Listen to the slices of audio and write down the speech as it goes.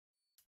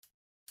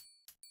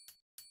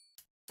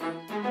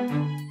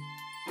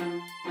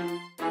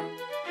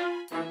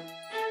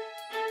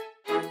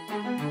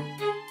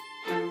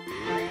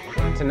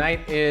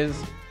tonight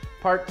is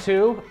part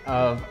 2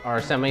 of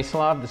our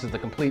Semi-Slav. This is the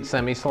complete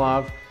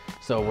Semi-Slav.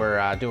 So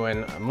we're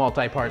doing a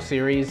multi-part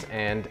series,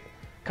 and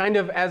kind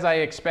of as I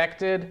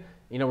expected,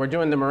 you know, we're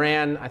doing the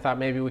Meran. I thought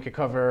maybe we could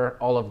cover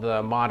all of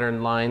the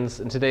modern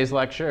lines in today's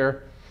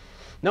lecture.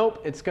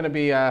 Nope, it's going to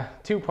be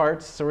 2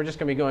 parts. So we're just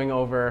going to be going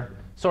over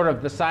sort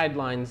of the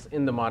sidelines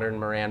in the modern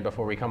Meran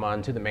before we come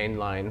on to the main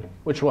line,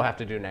 which we'll have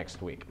to do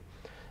next week.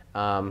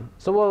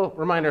 So we'll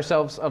remind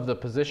ourselves of the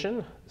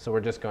position. So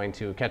we're just going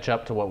to catch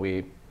up to what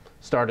we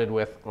started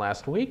with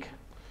last week.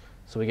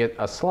 So we get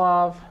a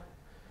Slav,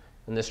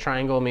 and this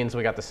triangle means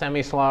we got the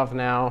Semi-Slav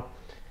now.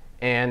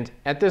 And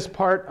at this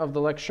part of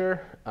the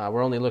lecture,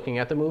 we're only looking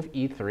at the move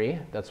E3.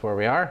 That's where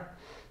we are.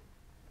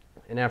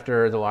 And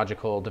after the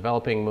logical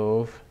developing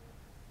move,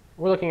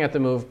 we're looking at the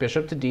move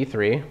bishop to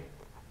D3,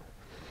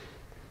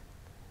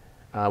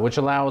 which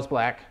allows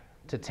black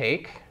to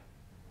take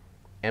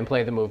and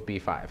play the move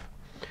B5.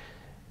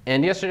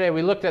 And yesterday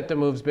we looked at the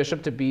moves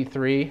bishop to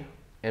B3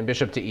 and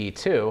bishop to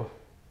E2.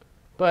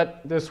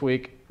 But this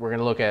week we're going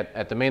to look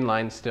at the main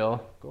line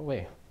still. Go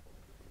away.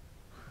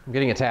 I'm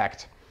getting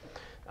attacked.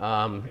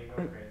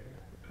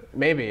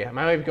 Maybe. I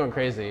might be going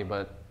crazy,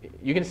 but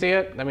you can see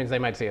it. That means they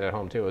might see it at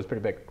home too. It was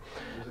pretty big.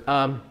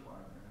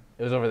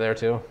 It was over there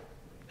too.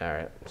 All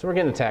right. So we're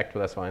getting attacked, but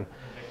that's fine.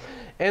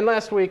 And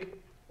last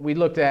week we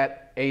looked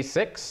at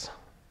A6,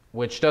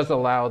 which does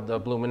allow the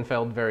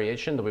Blumenfeld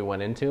variation that we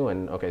went into.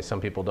 And OK,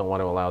 some people don't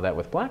want to allow that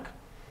with black.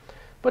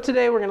 But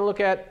today we're going to look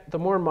at the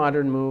more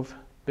modern move,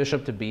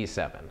 bishop to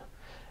B7.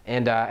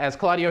 And as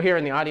Claudio here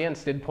in the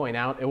audience did point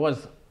out, it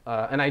was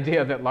an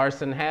idea that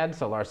Larsen had.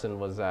 So Larsen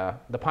was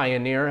the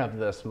pioneer of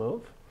this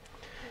move.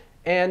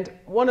 And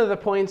one of the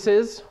points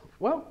is,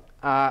 well,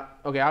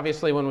 OK,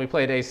 obviously when we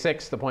played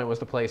A6, the point was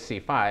to play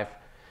C5.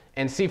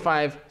 And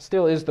C5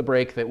 still is the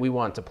break that we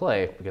want to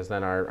play, because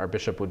then our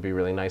bishop would be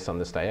really nice on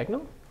this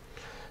diagonal.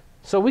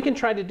 So we can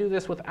try to do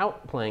this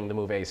without playing the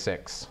move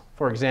A6.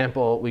 For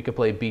example, we could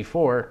play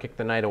B4, kick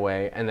the knight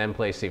away, and then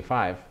play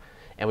C5.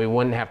 And we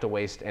wouldn't have to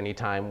waste any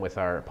time with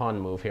our pawn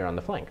move here on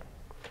the flank.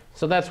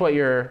 So that's what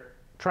you're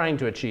trying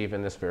to achieve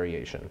in this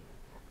variation.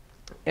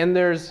 And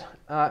there's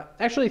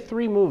actually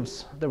 3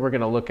 moves that we're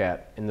going to look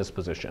at in this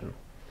position.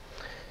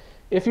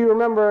 If you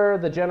remember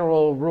the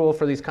general rule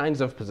for these kinds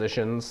of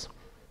positions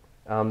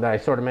that I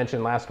sort of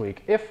mentioned last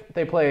week, if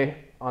they play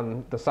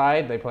on the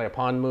side, they play a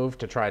pawn move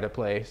to try to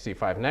play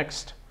C5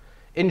 next.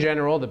 In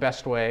general, the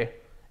best way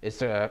is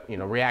to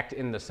react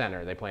in the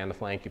center. They play on the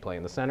flank, you play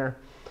in the center.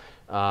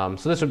 So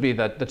this would be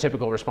the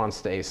typical response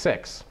to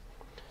A6.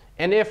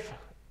 And if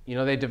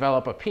they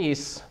develop a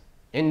piece,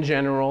 in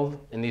general,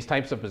 in these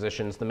types of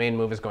positions, the main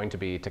move is going to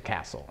be to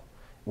castle,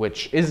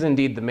 which is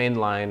indeed the main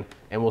line,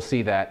 and we'll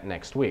see that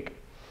next week.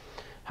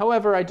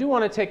 However, I do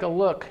want to take a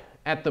look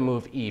at the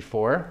move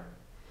E4,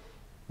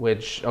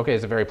 which, OK,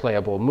 is a very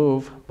playable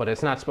move, but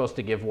it's not supposed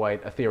to give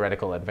white a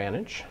theoretical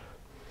advantage.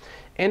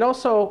 And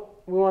also,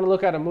 we want to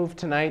look at a move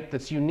tonight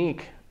that's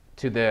unique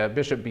to the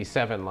bishop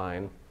B7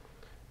 line,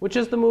 which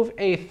is the move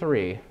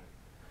A3,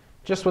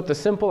 just with the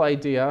simple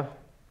idea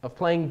of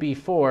playing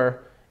B4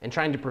 and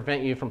trying to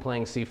prevent you from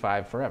playing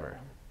C5 forever.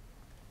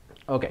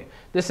 OK,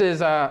 this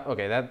is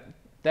OK,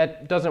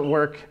 that doesn't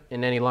work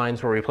in any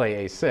lines where we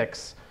play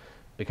A6,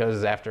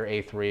 because after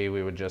A3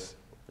 we would just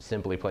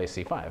simply play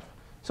C5.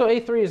 So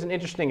A3 is an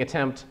interesting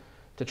attempt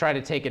to try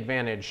to take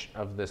advantage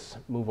of this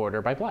move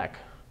order by black.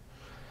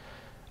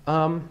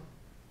 All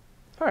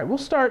right, we'll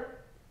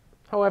start,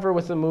 however,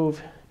 with the move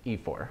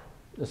E4.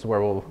 This is where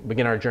we'll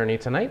begin our journey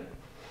tonight.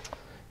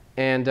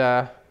 And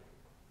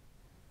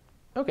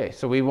OK,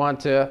 so we want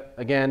to,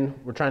 again,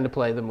 we're trying to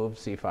play the move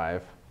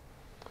C5.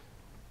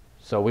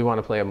 So we want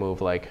to play a move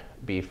like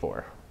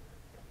B4.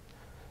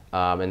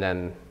 And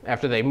then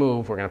after they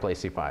move, we're going to play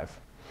C5.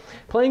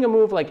 Playing a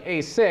move like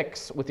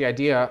A6 with the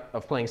idea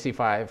of playing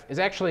C5 is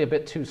actually a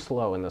bit too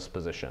slow in this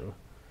position.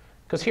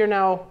 Because here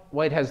now,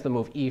 white has the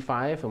move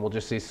E5, and we'll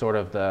just see sort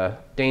of the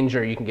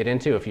danger you can get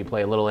into if you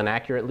play a little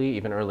inaccurately,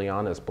 even early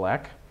on as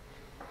black.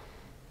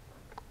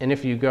 And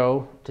if you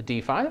go to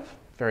D5,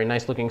 very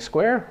nice looking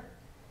square,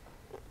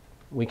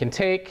 we can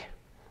take.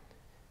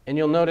 And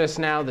you'll notice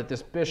now that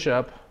this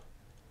bishop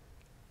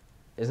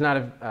is not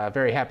a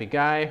very happy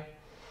guy.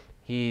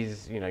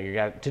 He's, you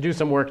got to do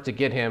some work to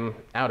get him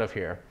out of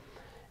here.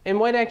 And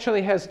white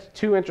actually has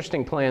 2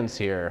 interesting plans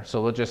here.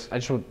 So I just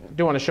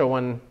do want to show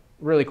one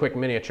really quick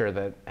miniature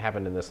that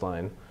happened in this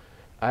line.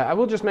 I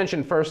will just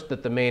mention first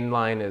that the main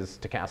line is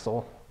to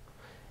castle.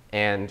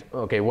 And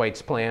OK,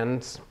 white's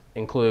plans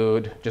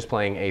include just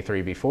playing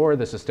A3 before.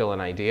 This is still an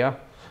idea.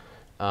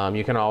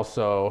 You can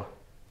also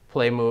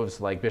play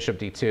moves like bishop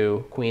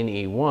D2, queen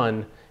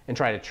E1, and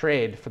try to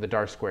trade for the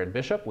dark squared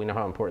bishop. We know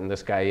how important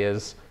this guy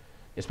is,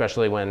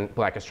 especially when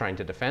black is trying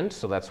to defend.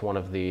 So that's one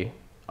of the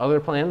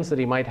other plans that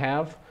he might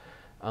have.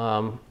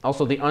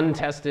 Also, the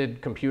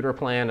untested computer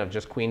plan of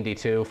just queen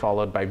D2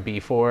 followed by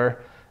B4.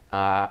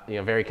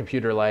 Very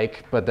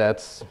computer-like, but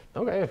that's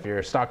OK. If you're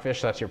a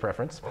stockfish, that's your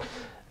preference.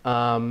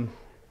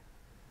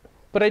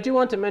 But I do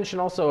want to mention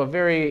also a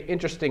very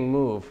interesting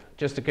move,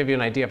 just to give you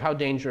an idea of how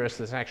dangerous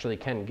this actually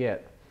can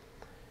get.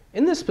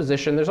 In this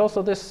position, there's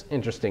also this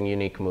interesting,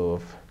 unique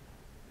move,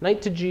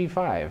 knight to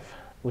g5,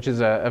 which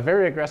is a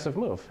very aggressive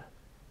move.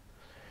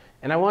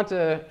 And I want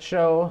to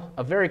show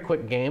a very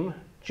quick game,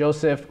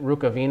 Josip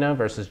Rukavina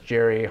versus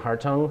Jerry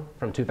Hartung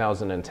from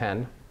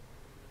 2010.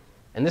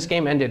 And this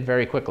game ended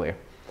very quickly.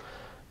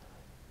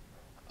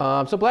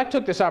 So black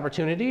took this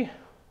opportunity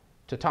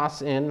to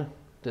toss in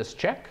this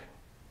check.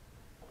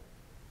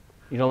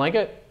 You don't like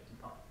it?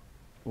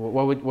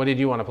 What did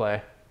you want to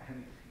play?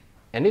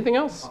 Anything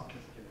else?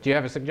 Do you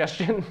have a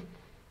suggestion?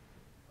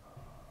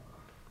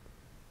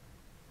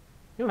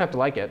 You don't have to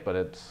like it, but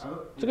it's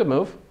a good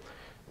move.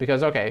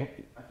 Because, okay.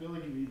 I feel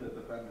like you need a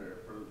defender.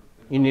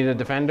 You need a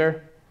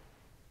defender?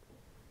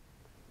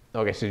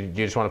 Okay, so do you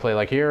just want to play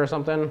like here or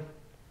something?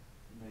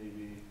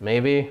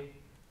 Maybe.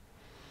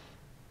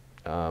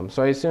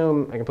 So I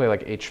assume I can play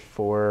like h4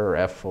 or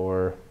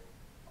f4.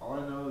 All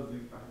I know is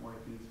I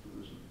like these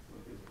positions,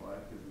 like as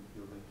black, because it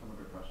feels like come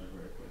under pressure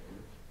very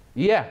quickly.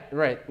 Yeah,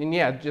 right. And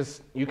yeah,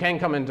 just you can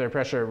come under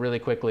pressure really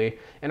quickly.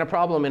 And a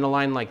problem in a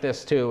line like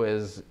this too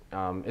is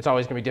it's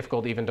always going to be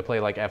difficult even to play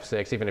like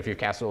f6. Even if you've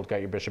castled, got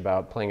your bishop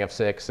out, playing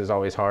f6 is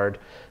always hard.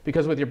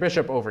 Because with your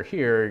bishop over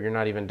here, you're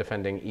not even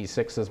defending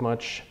e6 as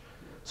much.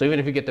 So even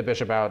if you get the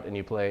bishop out and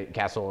you play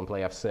castle and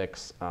play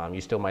f6,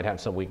 you still might have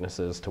some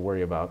weaknesses to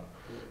worry about.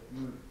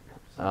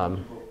 A lot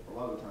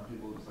of the time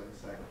people just like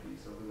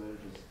sacrifice over there.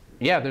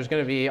 Yeah, there's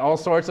going to be all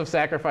sorts of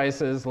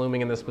sacrifices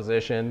looming in this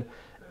position.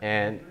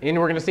 And we're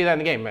going to see that in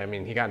the game. I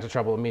mean, he got into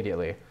trouble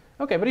immediately.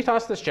 Okay, but he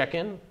tossed this check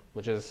in,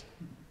 which is,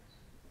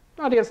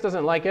 the audience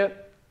doesn't like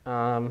it.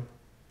 But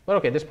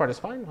okay, this part is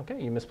fine.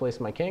 Okay, you misplaced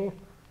my king.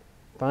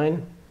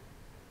 Fine.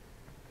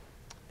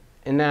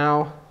 And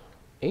now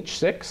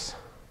h6,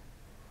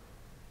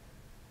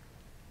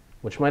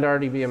 which might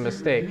already be a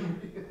mistake.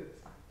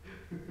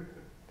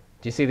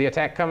 Do you see the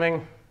attack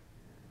coming?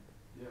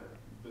 Yeah,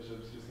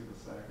 bishop's just going to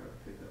sack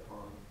up, take that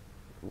pawn.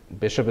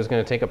 Bishop is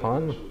going to take a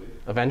pawn?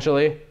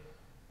 Eventually?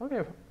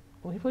 Okay,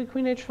 well, he played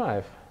queen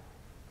h5.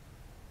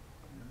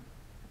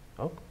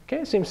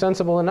 Okay, seems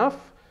sensible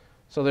enough.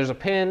 So there's a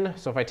pin,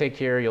 so if I take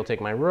here, you'll take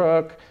my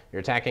rook.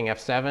 You're attacking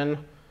f7.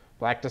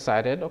 Black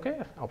decided,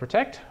 okay, I'll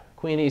protect.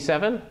 Queen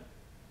e7,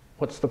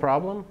 what's the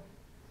problem?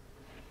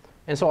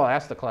 And so I'll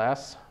ask the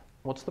class,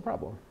 what's the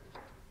problem?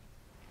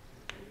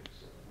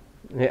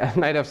 Yeah,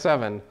 knight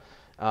f7.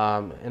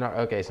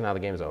 Okay, so now the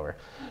game's over.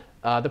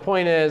 The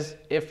point is,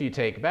 if you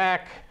take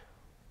back,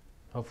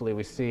 hopefully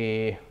we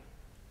see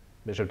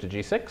bishop to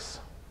g6,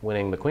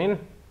 winning the queen.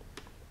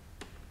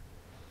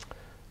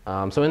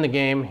 So in the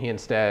game, he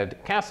instead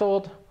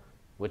castled,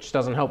 which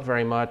doesn't help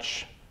very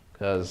much,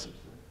 because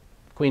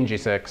queen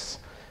g6,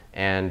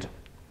 and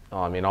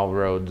I mean, all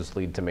roads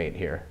lead to mate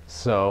here.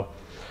 So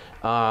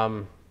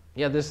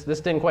yeah, this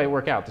didn't quite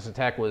work out. This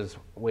attack was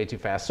way too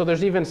fast. So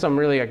there's even some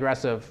really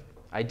aggressive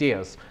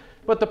ideas.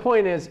 But the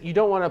point is, you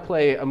don't want to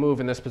play a move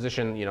in this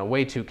position,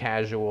 way too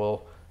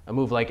casual, a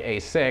move like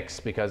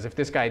a6, because if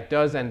this guy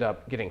does end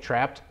up getting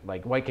trapped,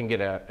 like white can get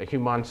a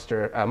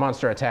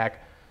monster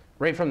attack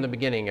right from the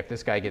beginning if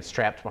this guy gets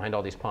trapped behind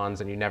all these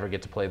pawns and you never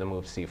get to play the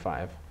move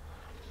c5.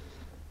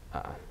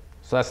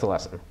 So that's the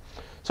lesson.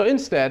 So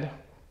instead,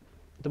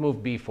 the move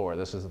b4,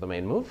 this is the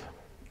main move.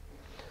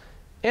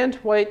 And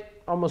white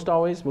almost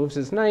always moves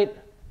his knight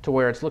to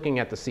where it's looking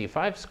at the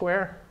c5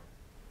 square.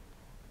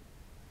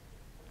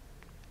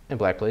 And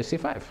black plays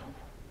c5.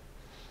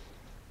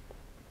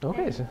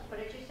 Okay. And what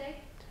did you say?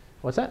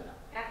 What's that?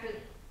 After.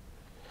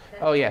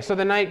 Oh yeah. So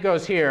the knight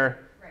goes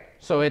here. Right.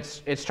 So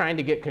it's trying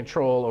to get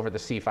control over the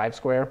c5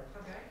 square.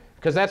 Okay.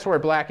 Because that's where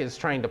black is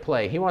trying to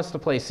play. He wants to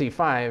play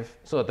c5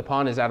 so that the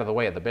pawn is out of the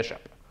way of the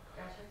bishop.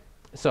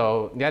 Gotcha.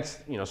 So that's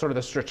sort of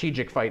the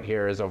strategic fight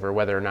here is over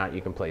whether or not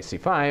you can play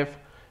c5.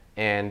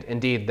 And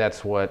indeed,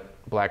 that's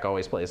what black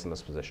always plays in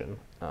this position.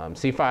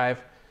 c5.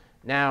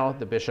 Now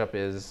the bishop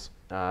is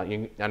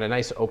on a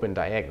nice open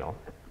diagonal.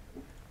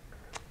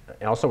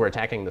 And also, we're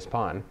attacking this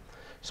pawn.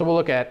 So we'll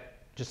look at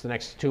just the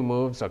next two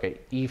moves. Okay,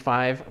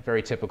 e5,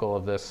 very typical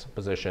of this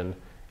position.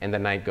 And the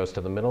knight goes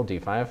to the middle,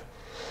 d5.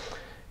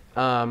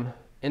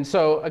 And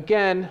so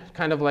again,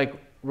 kind of like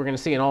we're going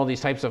to see in all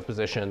these types of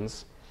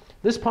positions,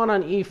 this pawn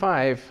on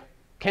e5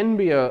 can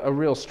be a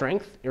real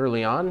strength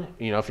early on.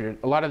 If you're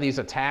a lot of these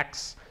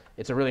attacks,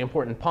 it's a really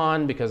important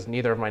pawn because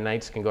neither of my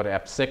knights can go to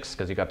f6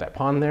 because you got that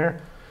pawn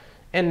there.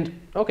 And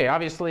okay,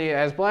 obviously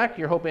as black,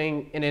 you're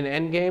hoping in an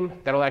endgame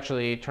that'll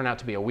actually turn out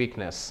to be a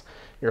weakness.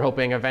 You're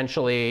hoping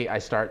eventually I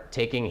start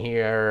taking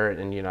here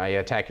and I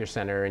attack your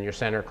center and your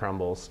center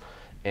crumbles.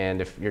 And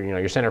if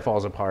your center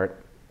falls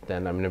apart,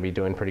 then I'm going to be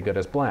doing pretty good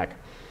as black.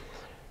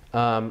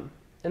 And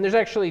there's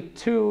actually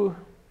two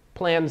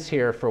plans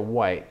here for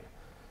white.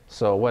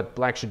 So what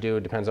black should do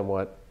depends on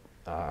what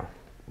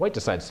white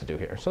decides to do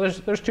here. So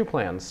there's two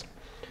plans.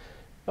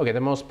 Okay,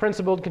 the most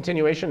principled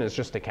continuation is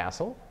just a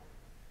castle.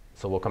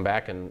 So we'll come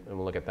back and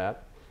we'll look at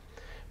that.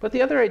 But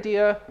the other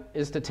idea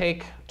is to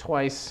take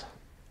twice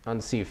on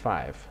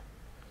c5.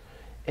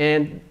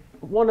 And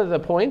one of the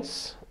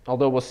points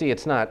although we'll see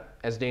it's not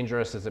as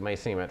dangerous as it may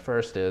seem at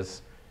first,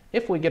 is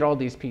if we get all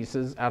these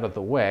pieces out of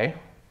the way,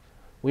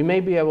 we may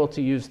be able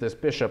to use this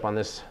bishop on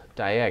this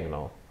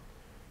diagonal.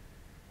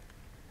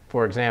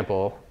 For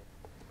example,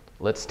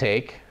 let's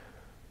take,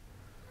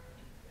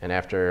 and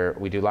after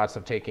we do lots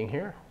of taking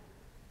here,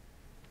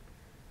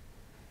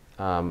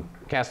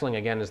 castling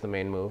again is the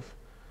main move.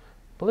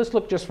 But let's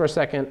look just for a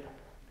second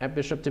at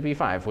bishop to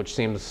b5, which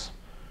seems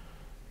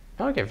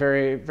like a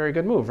very, very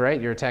good move, right?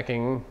 You're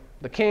attacking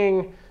the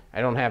king. I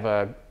don't have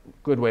a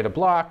good way to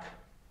block.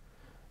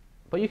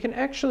 But you can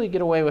actually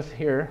get away with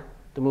here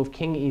the move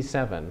king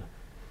e7.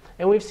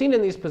 And we've seen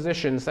in these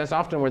positions, that's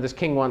often where this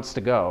king wants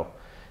to go.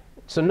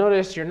 So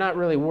notice you're not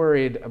really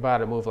worried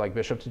about a move like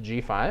bishop to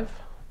g5,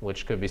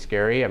 which could be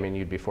scary. I mean,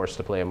 you'd be forced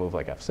to play a move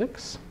like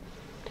f6.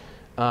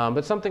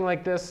 But something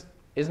like this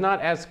is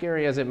not as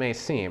scary as it may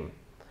seem.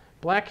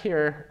 Black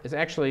here is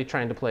actually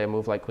trying to play a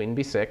move like queen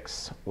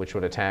b6, which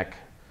would attack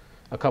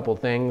a couple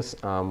things.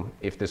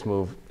 If this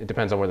move, it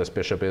depends on where this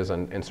bishop is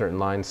in certain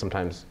lines.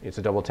 Sometimes it's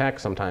a double attack.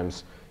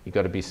 Sometimes you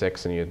go to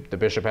b6 and the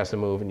bishop has to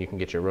move and you can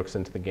get your rooks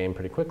into the game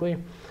pretty quickly.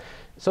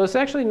 So it's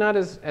actually not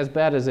as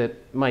bad as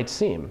it might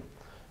seem.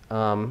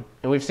 And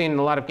we've seen in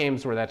a lot of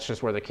games where that's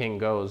just where the king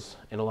goes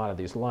in a lot of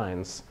these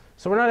lines.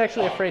 So we're not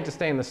actually afraid to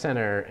stay in the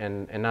center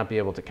and not be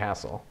able to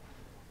castle.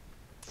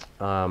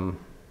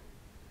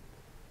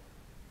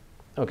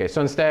 OK,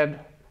 so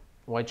instead,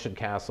 white should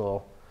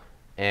castle.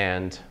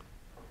 And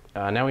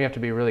now we have to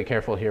be really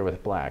careful here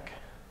with black.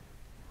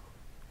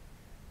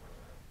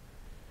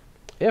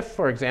 If,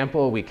 for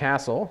example, we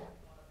castle,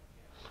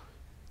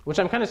 which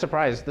I'm kind of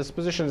surprised. This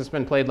position has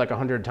been played like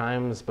 100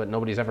 times, but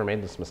nobody's ever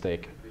made this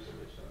mistake.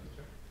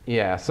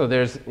 Yeah, so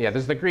there's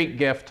the Greek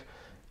gift.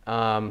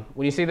 When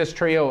you see this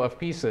trio of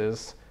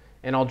pieces,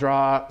 and I'll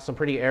draw some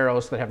pretty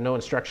arrows that have no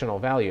instructional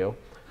value,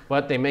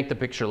 but they make the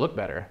picture look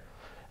better.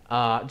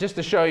 Just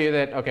to show you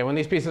that, OK, when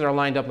these pieces are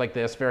lined up like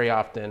this, very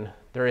often,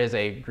 there is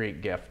a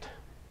Greek gift.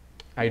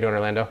 How you doing,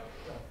 Orlando?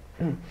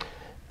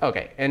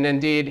 OK, and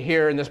indeed,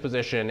 here in this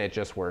position, it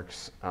just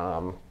works.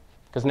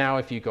 Because now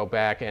if you go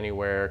back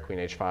anywhere, queen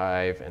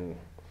h5, and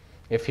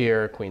if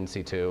here, queen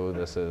c2,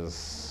 this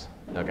is,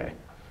 OK,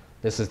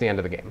 this is the end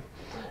of the game.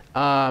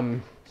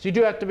 So you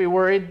do have to be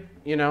worried,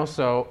 you know,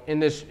 so in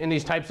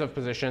these types of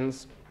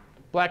positions,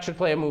 black should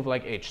play a move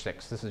like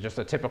h6. This is just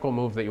a typical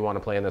move that you want to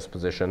play in this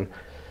position,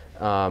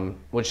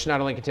 which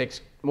not only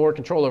takes more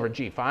control over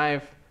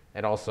g5,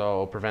 it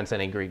also prevents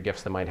any Greek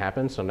gifts that might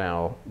happen. So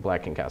now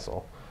black can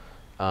castle.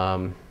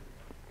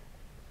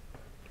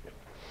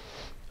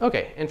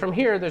 OK, and from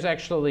here, there's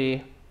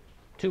actually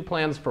two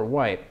plans for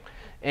white.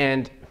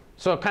 And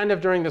so kind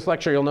of during this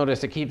lecture, you'll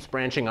notice it keeps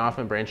branching off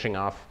and branching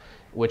off,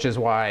 which is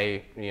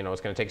why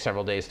it's going to take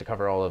several days to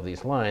cover all of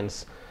these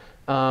lines.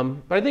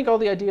 But I think all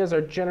the ideas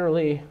are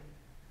generally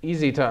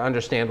easy to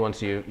understand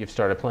once you've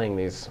started playing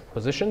these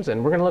positions.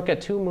 And we're going to look at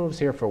two moves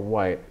here for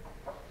white.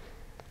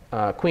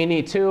 Queen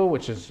e2,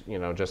 which is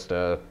just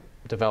a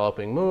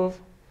developing move.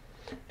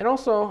 And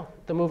also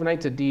the move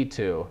knight to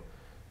d2.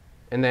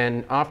 And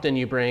then often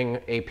you bring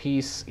a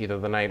piece, either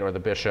the knight or the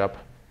bishop,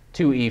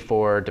 to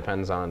e4,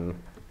 depends on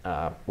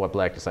what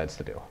black decides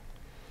to do.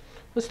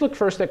 Let's look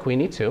first at queen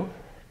e2.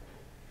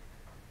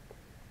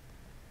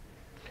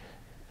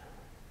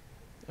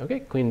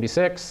 OK, queen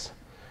b6.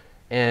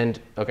 And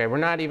OK,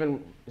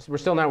 we're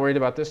still not worried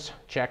about this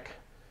check.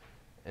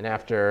 And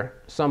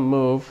after some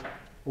move,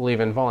 we'll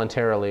even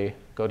voluntarily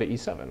go to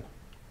e7.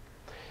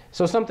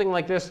 So something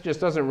like this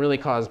just doesn't really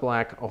cause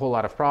black a whole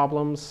lot of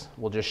problems.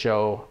 We'll just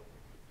show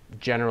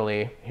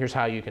generally, here's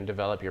how you can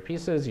develop your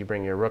pieces. You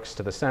bring your rooks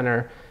to the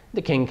center.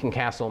 The king can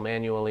castle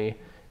manually.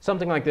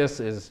 Something like this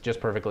is just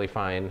perfectly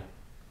fine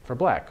for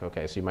black.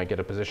 OK, so you might get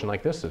a position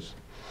like this.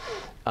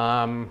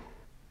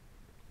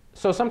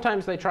 So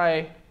sometimes they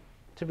try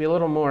to be a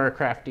little more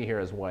crafty here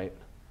as white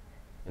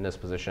in this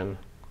position.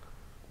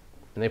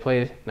 And they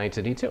play knight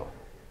to d2.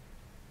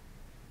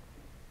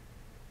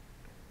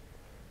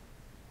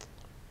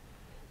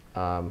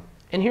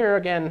 And here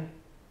again,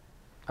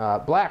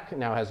 black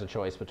now has a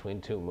choice between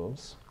two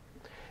moves.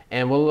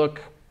 And we'll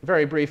look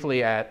very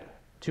briefly at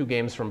two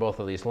games from both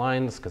of these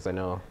lines, because I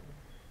know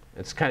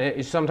it's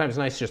sometimes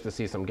nice just to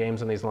see some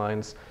games in these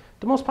lines.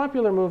 The most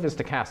popular move is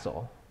to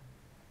castle.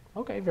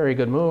 OK, very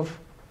good move.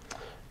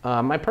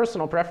 My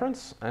personal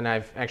preference, and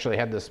I've actually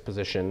had this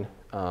position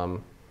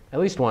at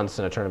least once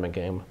in a tournament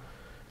game,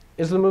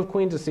 is the move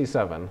queen to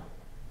c7.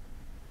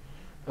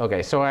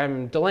 OK, so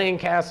I'm delaying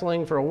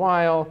castling for a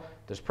while.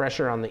 There's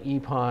pressure on the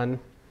e-pawn.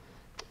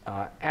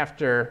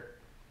 After,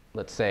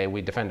 let's say,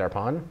 we defend our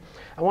pawn,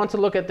 I want to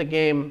look at the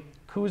game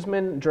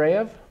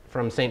Kuzmin-Dreyev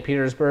from St.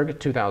 Petersburg,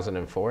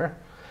 2004.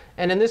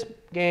 And in this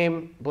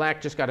game,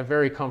 black just got a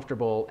very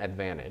comfortable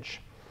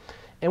advantage.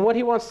 And what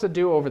he wants to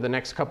do over the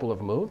next couple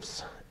of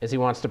moves is he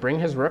wants to bring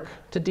his rook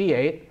to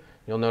d8.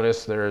 You'll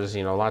notice there's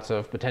lots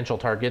of potential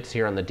targets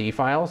here on the d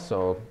file,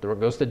 so the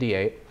rook goes to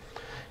d8.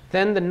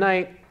 Then the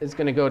knight is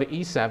going to go to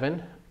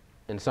e7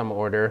 in some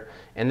order,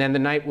 and then the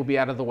knight will be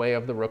out of the way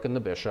of the rook and the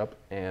bishop.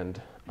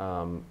 And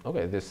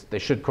OK, they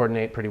should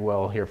coordinate pretty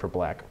well here for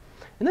black.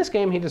 In this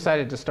game, he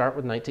decided to start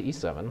with knight to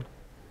e7.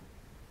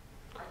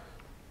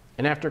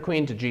 And after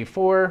queen to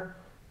g4,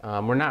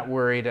 we're not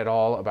worried at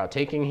all about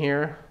taking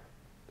here.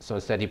 So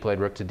instead, he played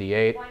rook to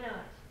d8. Why not?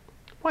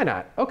 Why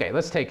not? OK,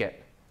 let's take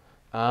it.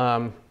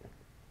 I'll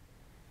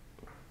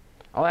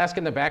ask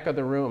in the back of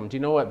the room, do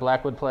you know what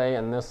black would play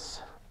in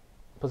this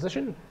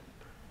position?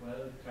 Well,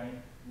 trying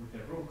with the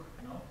rook,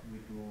 no? We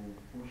to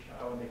push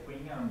out the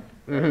queen and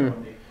Mm-hmm.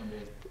 on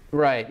the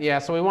Right, yeah,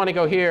 so we want to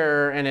go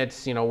here, and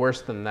it's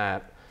worse than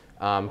that.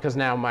 Because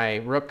now my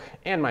rook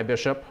and my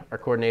bishop are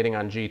coordinating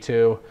on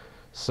g2.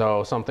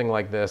 So something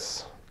like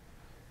this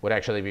would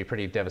actually be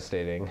pretty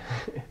devastating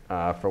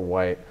for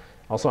white.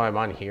 Also, I'm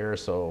on here,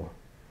 so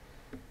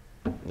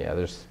yeah,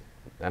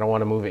 I don't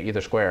want to move it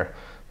either square.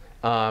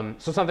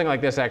 So something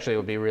like this actually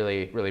would be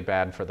really, really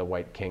bad for the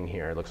white king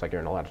here. It looks like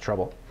you're in a lot of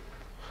trouble.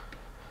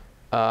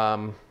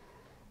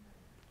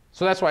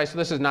 So that's why, so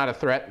this is not a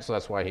threat, so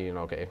that's why he,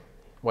 okay.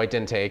 White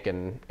didn't take,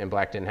 and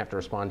black didn't have to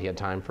respond. He had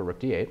time for rook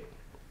d8.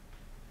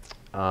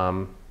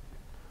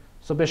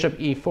 So bishop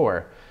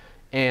e4.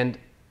 And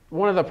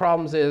one of the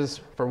problems is,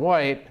 for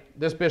white,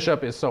 this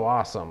bishop is so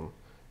awesome.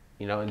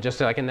 And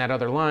just like in that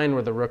other line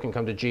where the rook can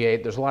come to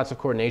g8, there's lots of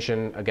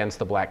coordination against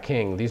the black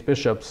king. These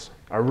bishops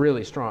are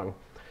really strong.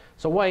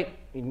 So white,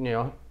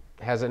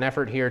 has an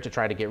effort here to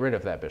try to get rid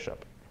of that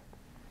bishop.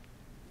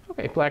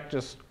 Okay, black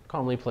just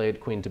calmly played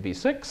queen to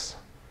b6.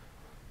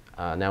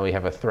 Now we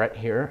have a threat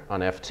here on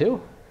f2.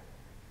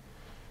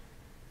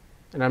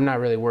 And I'm not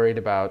really worried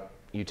about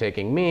you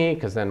taking me,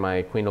 because then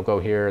my queen will go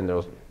here, and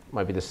those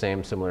might be the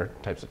same similar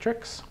types of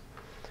tricks.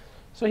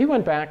 So he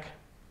went back,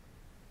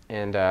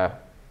 and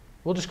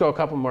we'll just go a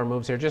couple more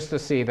moves here just to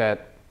see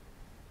that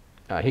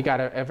he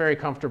got a very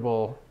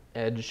comfortable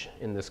edge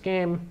in this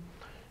game.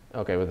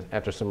 Okay,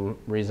 after some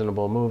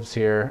reasonable moves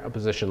here, a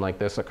position like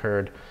this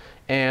occurred.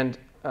 And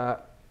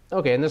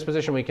okay, in this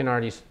position, we can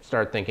already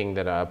start thinking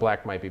that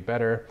black might be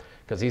better,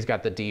 because he's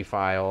got the d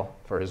file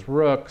for his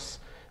rooks.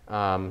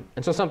 And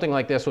so something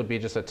like this would be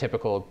just a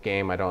typical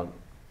game. I don't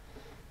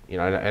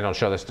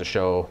show this to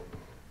show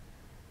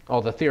all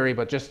the theory,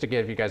 but just to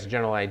give you guys a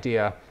general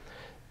idea.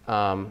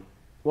 One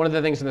of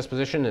the things in this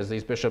position is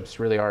these bishops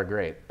really are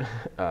great.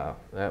 Well,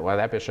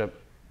 that bishop,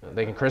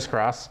 they can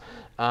crisscross.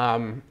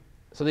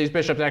 So these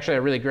bishops actually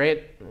are really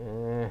great.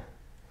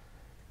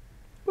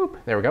 Boop,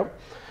 there we go.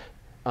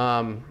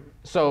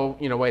 So,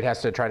 white has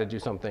to try to do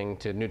something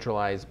to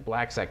neutralize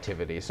black's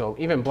activity. So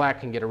even black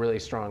can get a really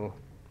strong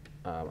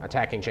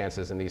attacking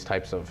chances in these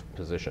types of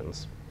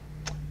positions.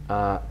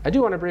 I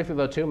do want to briefly,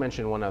 though, too,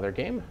 mention one other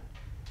game.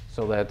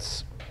 So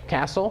that's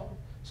castle.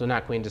 So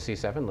not queen to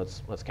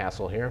c7. Let's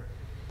castle here.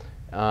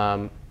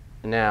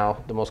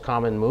 Now, the most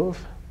common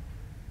move,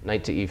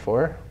 knight to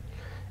e4.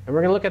 And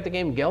we're going to look at the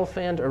game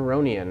Gelfand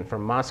Aronian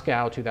from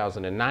Moscow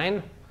 2009.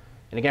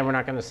 And again, we're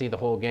not going to see the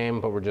whole game,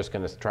 but we're just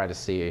going to try to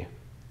see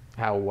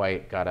how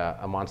white got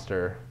a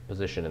monster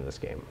position in this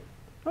game.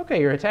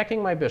 Okay, you're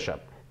attacking my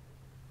bishop.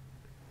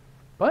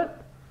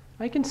 But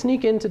I can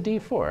sneak into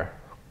d4.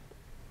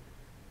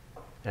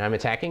 And I'm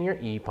attacking your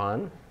e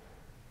pawn,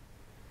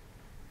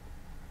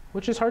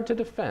 which is hard to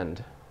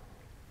defend.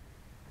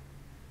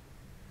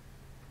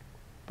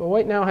 But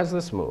white now has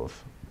this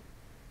move.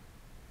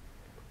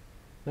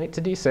 Knight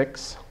to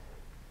d6,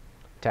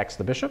 attacks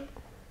the bishop.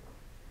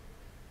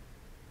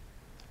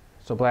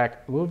 So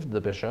black moved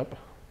the bishop.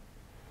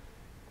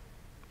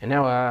 And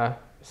now a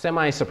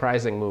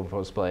semi-surprising move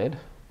was played.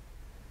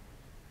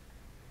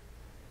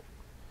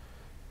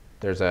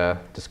 There's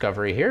a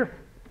discovery here.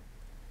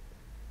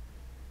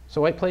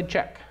 So white played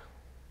check.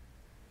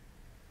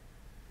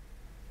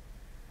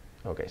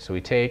 Okay, so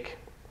we take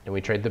and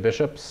we trade the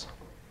bishops.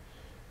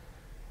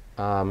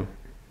 And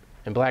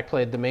black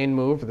played the main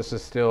move. This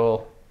is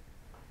still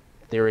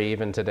theory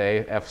even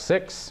today,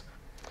 f6.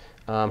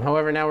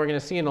 However, now we're going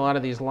to see in a lot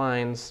of these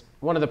lines,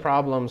 one of the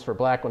problems for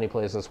black when he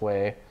plays this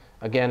way,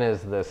 again,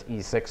 is this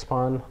e6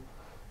 pawn.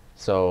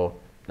 So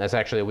that's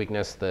actually a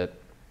weakness that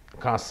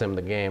costs him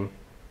the game.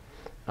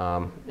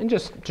 And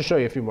just to show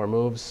you a few more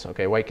moves,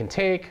 okay, white can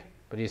take,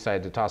 but he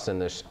decided to toss in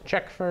this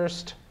check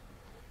first.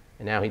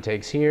 And now he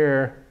takes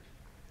here.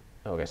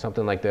 Okay,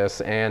 something like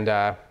this. And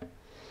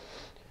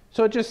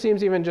so it just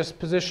seems, even just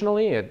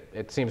positionally,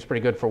 it seems pretty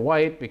good for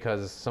white,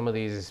 because some of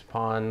these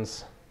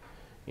pawns,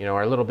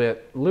 are a little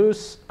bit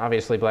loose.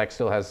 Obviously, black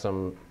still has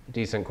some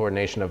decent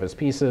coordination of his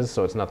pieces,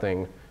 so it's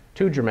nothing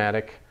too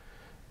dramatic.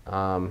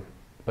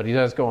 But he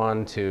does go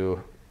on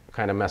to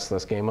kind of mess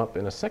this game up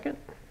in a second.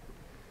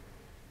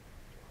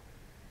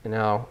 And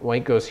now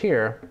white goes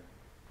here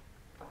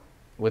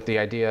with the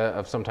idea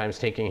of sometimes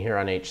taking here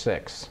on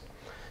h6.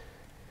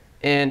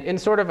 And in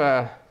sort of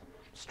a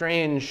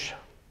strange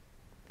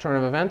turn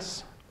of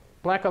events,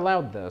 black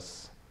allowed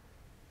this.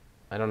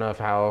 I don't know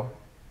how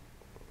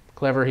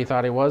clever he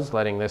thought he was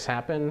letting this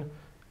happen.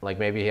 Like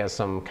maybe he has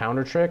some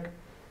counter trick.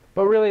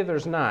 But really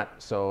there's not.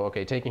 So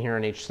okay, taking here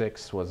on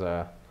h6 was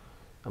a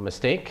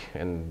mistake,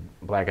 and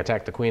black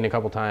attacked the queen a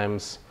couple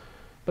times.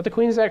 But the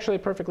queen is actually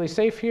perfectly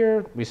safe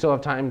here. We still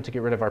have time to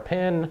get rid of our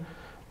pin.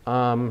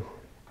 And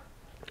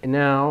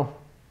now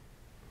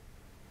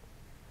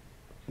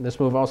This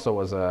move also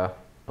was a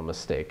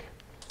mistake.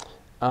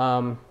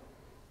 And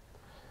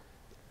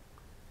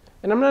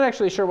I'm not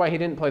actually sure why he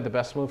didn't play the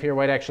best move here.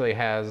 White actually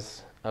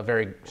has a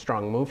very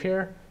strong move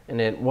here, and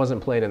it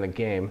wasn't played in the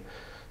game.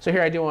 So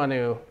here I do want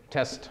to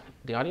test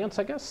the audience,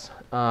 I guess.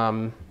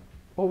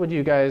 What would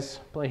you guys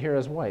play here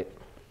as white?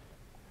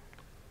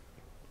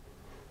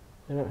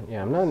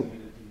 Yeah, I'm not.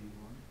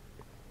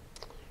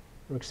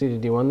 Rook c to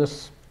d1.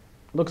 This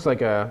looks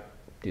like a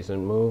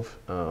decent move.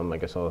 I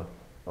guess I'll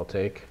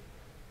take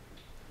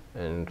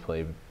and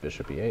play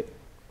bishop e8.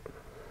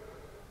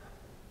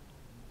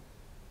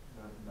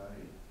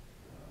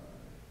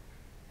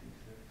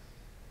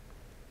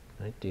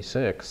 Knight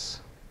d6.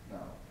 No,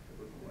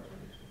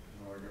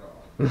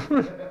 it doesn't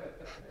work.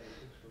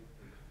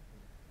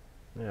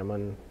 Yeah, I'm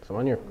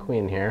on your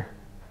queen here.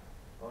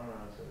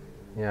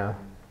 Yeah.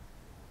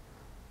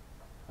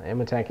 I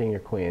am attacking your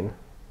queen.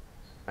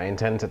 I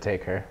intend to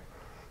take her.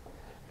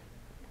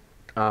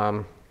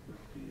 Oh,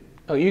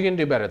 you can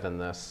do better than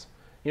this.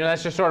 You know,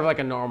 that's just sort of like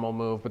a normal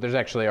move, but there's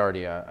actually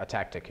already a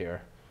tactic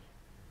here.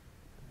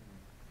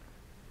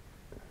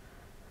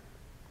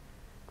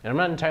 And I'm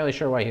not entirely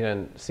sure why he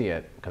didn't see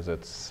it, because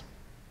it's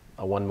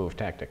a one-move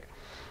tactic.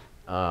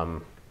 You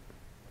always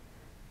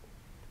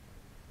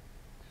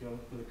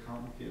put the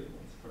complicated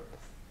ones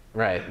first.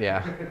 Right,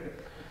 yeah.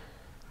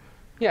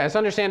 Yeah, it's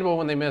understandable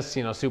when they miss,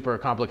 you know, super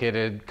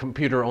complicated,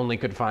 computer only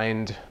could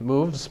find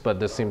moves, but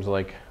this seems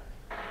like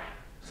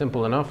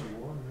simple enough.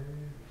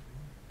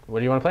 What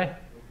do you want to play?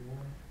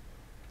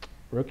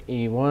 Rook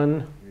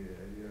e1.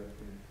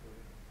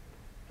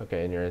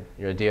 Okay, and your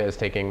idea is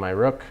taking my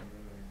rook.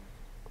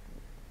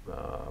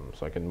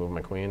 So I can move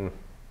my queen.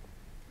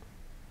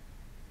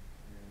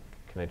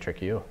 Can I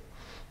trick you?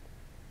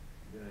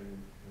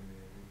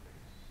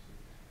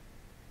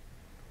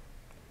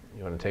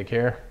 You want to take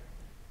here?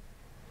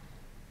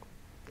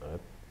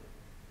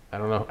 I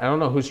don't know. I don't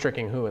know who's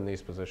tricking who in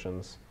these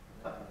positions.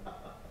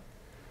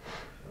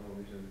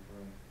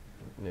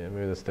 Yeah,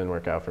 maybe this didn't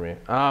work out for me.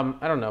 I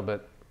don't know,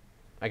 but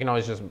I can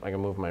always I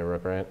can move my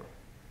rook, right?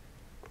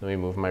 Let me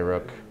move my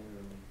rook.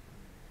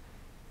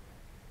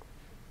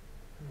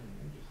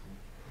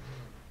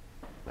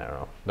 I don't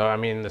know. No, I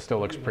mean, this still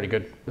looks pretty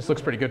good. This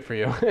looks pretty good for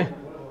you.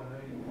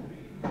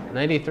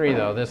 93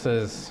 though, this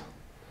is...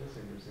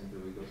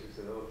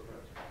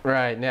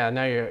 Right, yeah,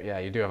 now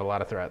you do have a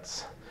lot of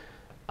threats.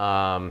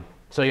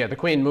 So yeah, the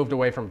queen moved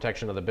away from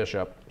protection of the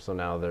bishop, so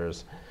now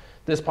there's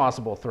this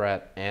possible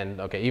threat. And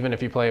okay, even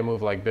if you play a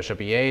move like bishop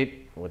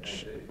e8,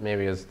 which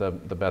maybe is the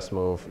best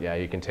move, yeah,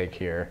 you can take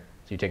here.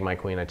 So you take my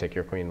queen, I take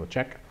your queen with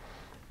check.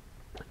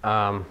 So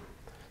I'm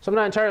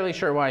not entirely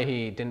sure why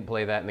he didn't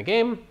play that in the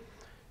game.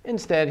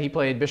 Instead, he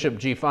played bishop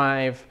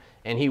g5,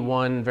 and he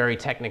won very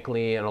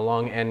technically in a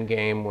long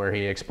endgame where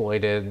he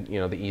exploited, you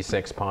know, the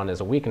e6 pawn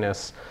as a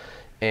weakness.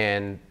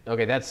 And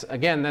okay, that's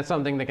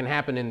something that can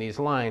happen in these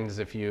lines.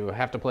 If you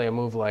have to play a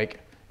move like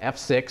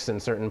f6 in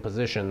certain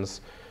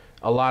positions,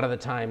 a lot of the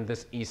time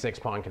this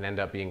e6 pawn can end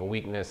up being a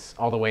weakness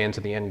all the way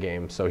into the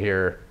endgame. So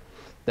here,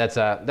 that's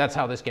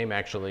how this game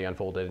actually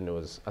unfolded, and it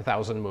was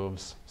 1,000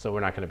 moves. So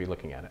we're not going to be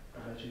looking at it. I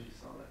bet you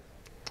saw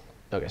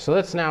that. Okay, so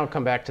let's now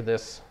come back to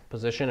this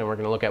position, and we're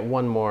going to look at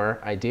one more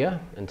idea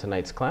in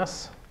tonight's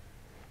class.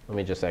 Let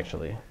me just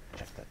actually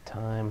check that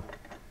time.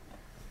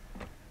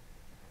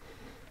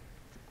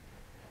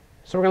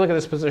 So we're going to look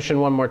at this position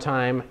one more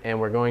time, and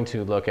we're going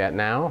to look at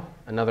now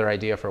another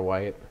idea for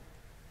white,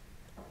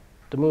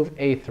 to move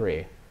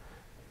a3.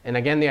 And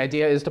again, the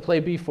idea is to play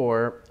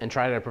b4 and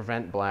try to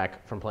prevent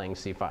black from playing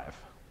c5.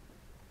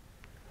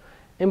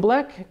 And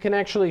black can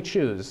actually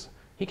choose.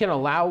 He can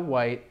allow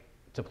white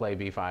to play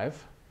b5.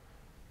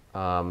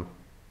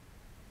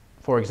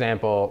 For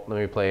example, let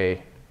me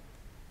play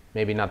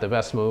maybe not the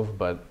best move,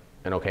 but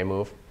an okay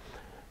move.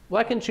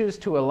 Black can choose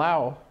to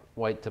allow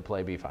white to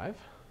play b5.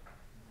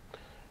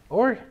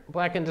 Or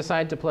black can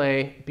decide to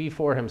play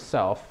b4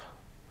 himself.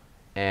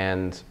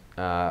 And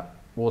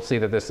we'll see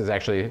that this is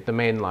actually the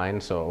main line.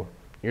 So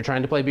you're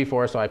trying to play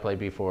b4, so I play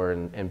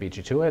b4 and beat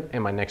you to it.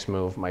 And my next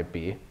move might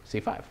be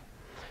c5.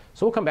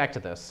 So we'll come back to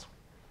this.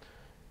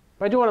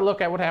 But I do want to look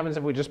at what happens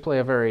if we just play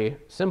a very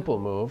simple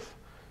move,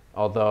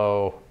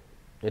 although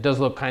it does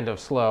look kind of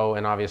slow,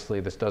 and obviously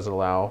this does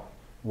allow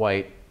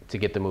white to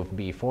get the move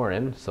b4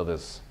 in, so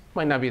this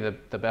might not be the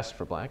best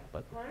for black.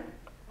 But Why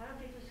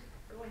don't you just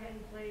go ahead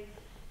and play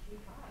c5?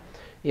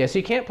 yeah, so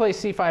you can't play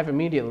c5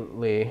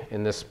 immediately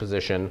in this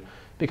position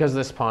because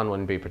this pawn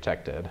wouldn't be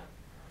protected.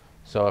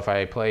 So if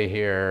I play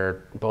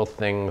here, both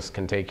things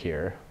can take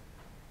here.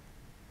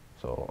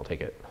 So I'll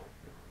take it.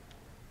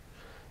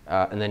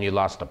 And then you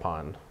lost a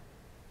pawn.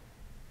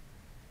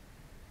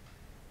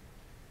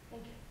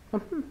 Thank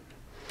you.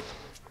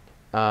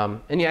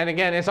 And yeah, and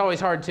again, it's always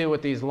hard too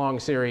with these long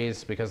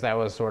series because that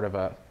was sort of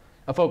a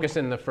focus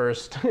in the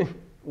first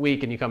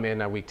week, and you come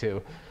in at week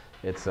 2.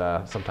 It's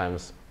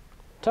sometimes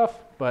tough,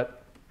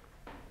 but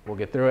we'll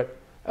get through it.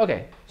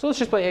 Okay, so let's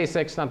just play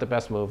a6, not the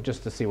best move,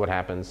 just to see what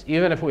happens,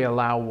 even if we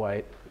allow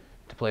white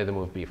to play the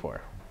move b4.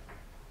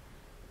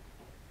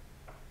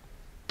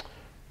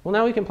 Well,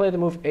 now we can play the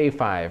move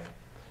a5.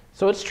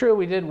 So it's true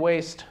we did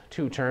waste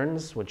 2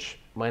 turns, which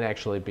might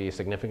actually be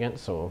significant,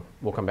 so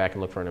we'll come back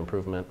and look for an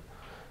improvement.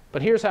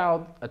 But here's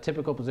how a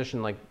typical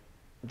position like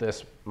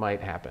this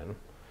might happen.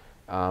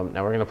 Now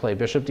we're going to play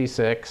bishop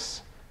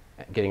d6,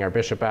 getting our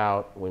bishop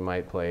out. We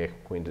might play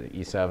queen to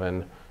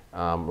e7.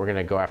 We're going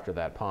to go after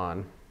that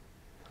pawn.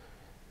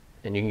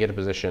 And you can get a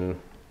position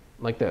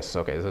like this.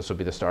 Okay, this would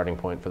be the starting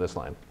point for this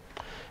line.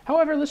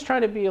 However, let's try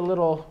to be a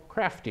little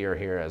craftier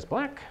here as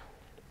black.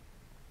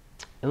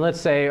 And let's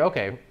say,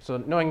 okay, so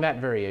knowing that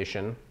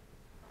variation,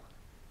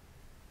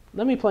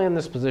 let me play in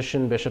this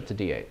position bishop to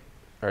d8,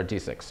 or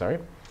d6, sorry.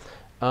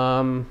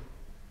 And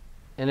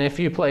if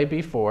you play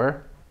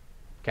b4,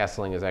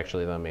 castling is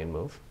actually the main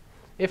move.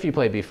 If you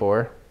play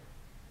b4,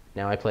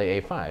 now I play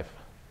a5,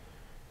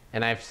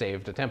 and I've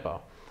saved a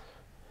tempo.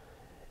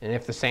 And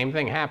if the same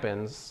thing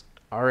happens,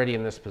 already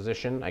in this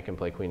position, I can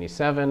play queen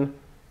e7,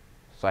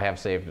 so I have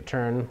saved a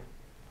turn.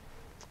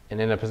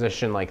 And in a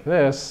position like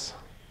this,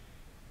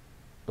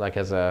 black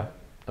has a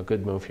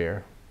good move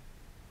here,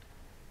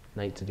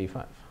 knight to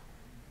d5.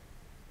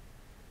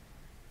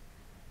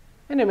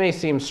 And it may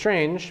seem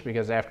strange,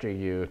 because after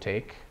you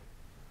take,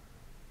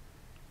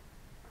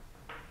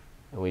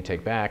 and we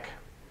take back,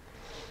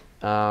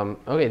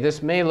 okay,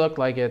 this may look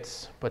like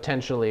it's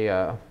potentially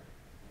a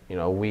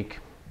weak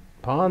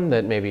pawn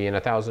that maybe in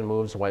 1,000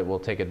 moves white will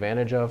take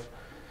advantage of.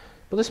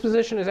 But this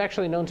position is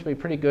actually known to be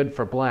pretty good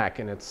for black,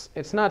 and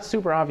it's not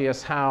super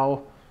obvious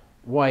how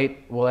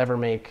white will ever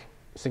make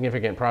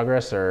significant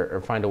progress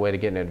or find a way to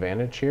get an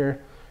advantage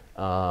here.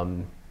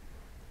 And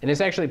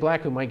it's actually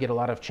black who might get a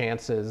lot of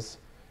chances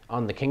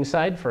on the king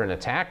side for an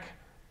attack,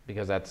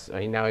 because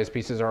now his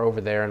pieces are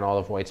over there and all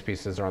of white's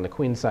pieces are on the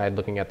queen side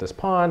looking at this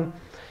pawn.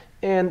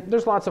 And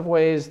there's lots of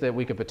ways that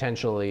we could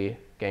potentially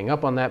gang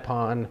up on that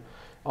pawn.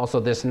 Also,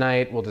 this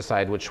knight will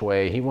decide which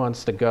way he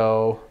wants to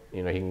go.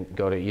 He can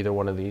go to either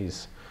one of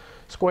these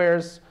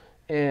squares.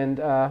 And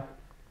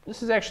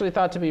this is actually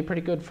thought to be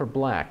pretty good for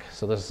black.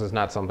 So this is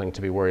not something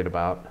to be worried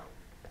about.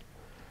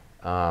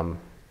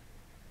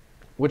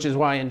 Which is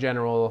why, in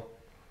general,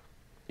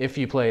 if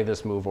you play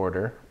this move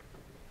order,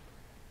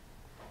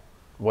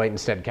 white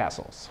instead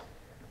castles.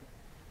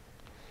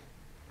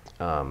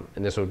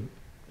 And this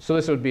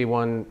would be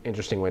one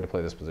interesting way to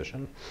play this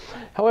position.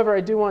 However,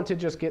 I do want to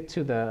just get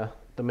to the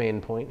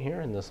main point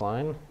here in this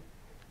line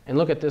and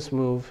look at this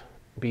move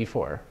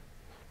b4,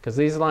 because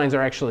these lines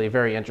are actually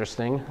very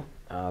interesting.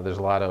 There's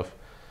a lot of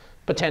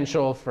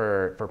potential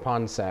for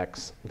pawn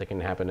sacks that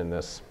can happen in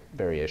this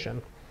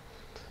variation.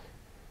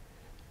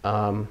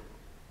 So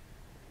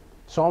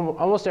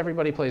almost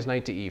everybody plays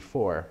knight to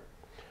e4.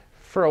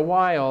 For a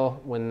while,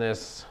 when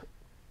this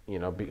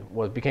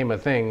became a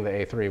thing, the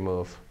a3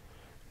 move,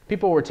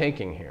 people were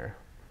taking here.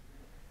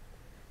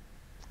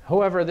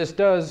 However, this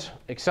does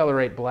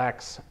accelerate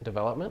black's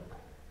development.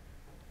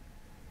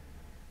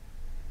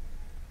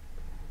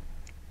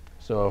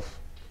 So if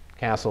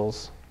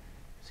castles,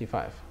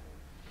 c5.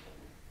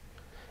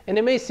 And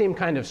it may seem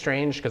kind of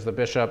strange because the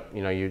bishop,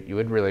 you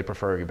would really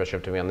prefer your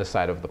bishop to be on this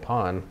side of the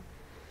pawn.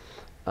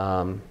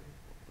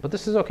 But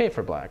this is okay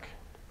for black.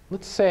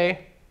 Let's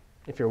say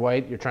if you're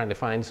white, you're trying to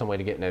find some way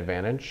to get an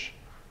advantage.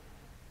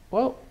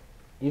 Well,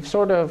 you've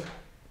sort of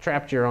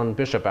trapped your own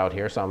bishop out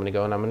here, so I'm going to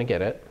go and I'm going to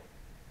get it.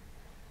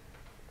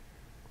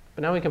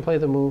 But now we can play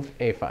the move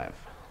a5.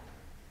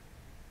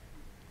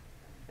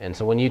 And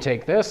so when you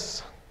take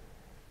this,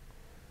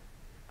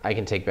 I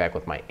can take back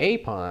with my a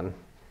pawn.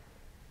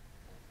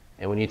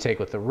 And when you take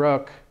with the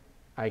rook,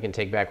 I can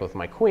take back with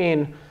my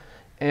queen.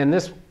 And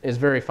this is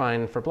very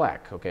fine for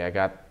black. Okay, I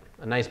got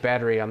a nice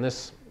battery on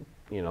this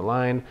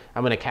line.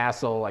 I'm going to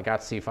castle. I got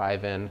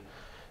c5 in.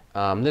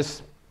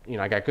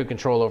 I got good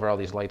control over all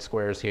these light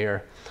squares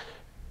here.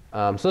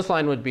 So this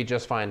line would be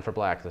just fine for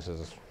black. This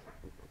is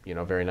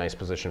very nice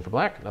position for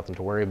black. Nothing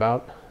to worry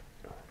about.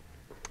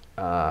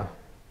 So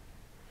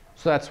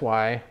that's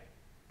why,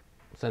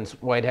 since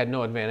white had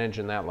no advantage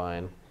in that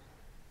line,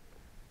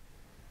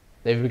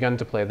 they've begun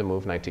to play the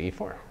move knight to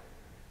e4.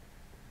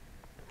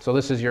 So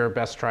this is your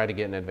best try to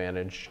get an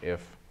advantage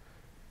if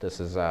this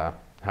is how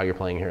you're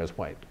playing here as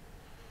white.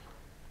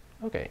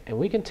 Okay, and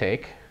we can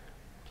take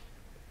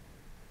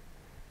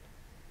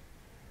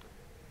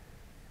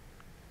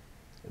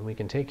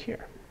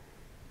here.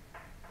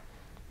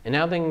 And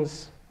now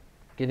things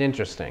get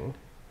interesting,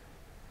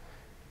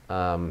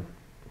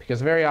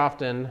 because very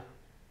often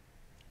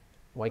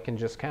white can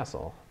just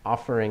castle,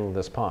 offering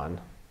this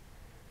pawn.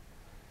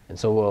 And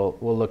so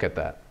we'll look at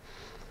that.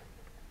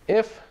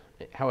 If,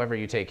 however,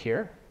 you take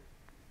here,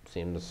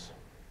 seems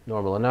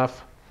normal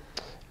enough.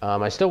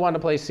 I still want to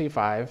play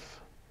c5.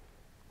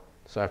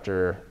 So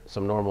after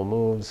some normal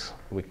moves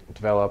we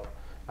develop,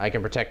 I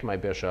can protect my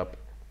bishop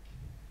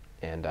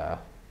and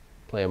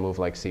play a move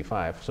like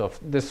c5. So if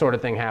this sort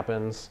of thing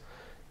happens,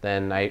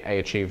 then I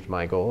achieved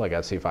my goal. I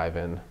got c5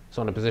 in.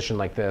 So in a position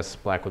like this,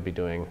 black would be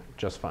doing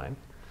just fine.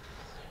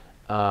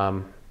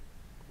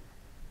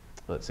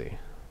 Let's see.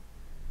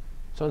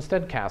 So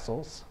instead,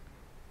 castles.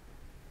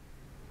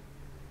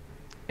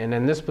 And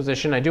in this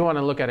position, I do want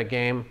to look at a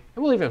game.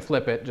 And we'll even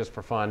flip it just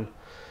for fun.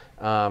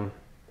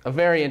 a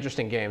very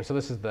interesting game. So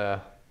this is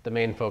the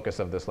main focus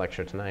of this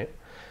lecture tonight.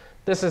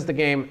 This is the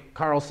game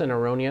Carlsen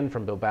Aronian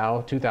from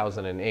Bilbao,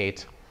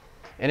 2008.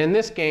 And in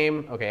this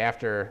game, okay,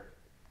 after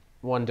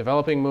one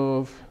developing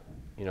move,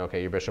 you know,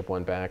 okay, your bishop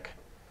went back.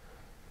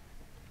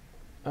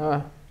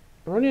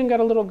 Aronian got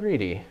a little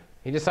greedy.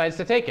 He decides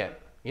to take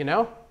it. You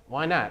know,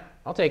 why not?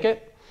 I'll take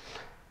it.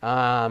 You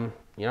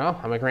know,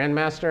 I'm a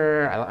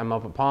grandmaster. I'm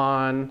up a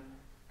pawn.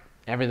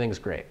 Everything's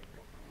great.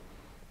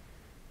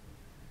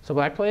 So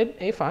black played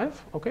a5.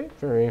 Okay,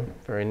 very,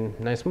 very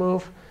nice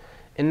move.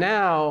 And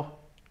now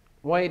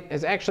white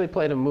has actually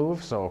played a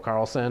move. So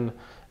Carlsen,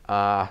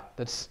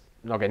 that's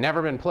okay,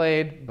 never been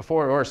played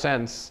before or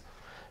since.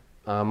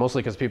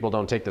 Mostly because people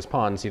don't take this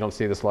pawn, so you don't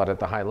see this a lot at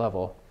the high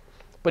level.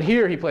 But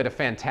here he played a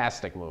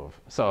fantastic move.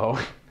 So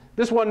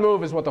this one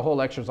move is what the whole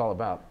lecture is all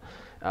about.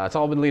 It's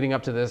all been leading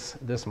up to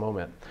this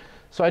moment.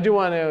 So I do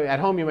want to, at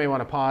home you may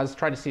want to pause,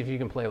 try to see if you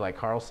can play like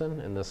Carlsen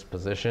in this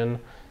position.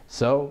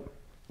 So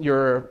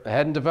you're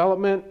ahead in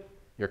development,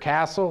 you're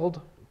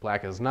castled,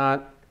 black is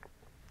not.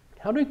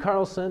 How did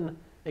Carlsen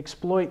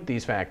exploit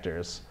these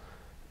factors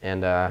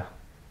and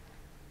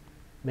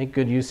make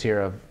good use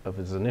here of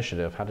his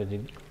initiative? How did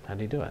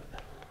he do it?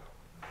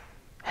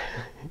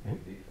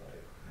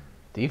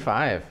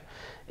 D5.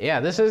 Yeah,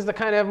 this is the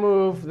kind of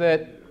move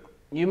that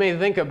you may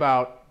think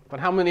about, but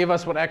how many of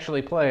us would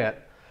actually play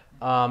it?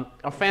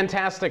 A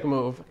fantastic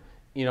move,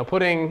 you know,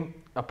 putting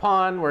a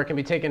pawn where it can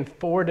be taken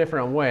 4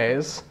 different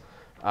ways,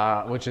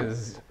 which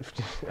is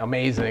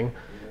amazing. Yeah,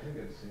 I think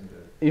I've seen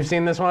that. You've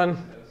seen this one? Yeah, I've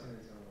seen it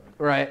somewhere.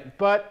 Right,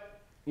 but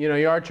you know,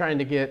 you are trying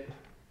to get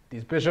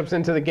these bishops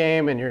into the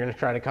game and you're going to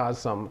try to cause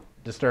some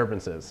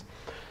disturbances.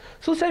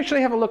 So let's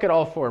actually have a look at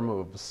all 4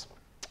 moves.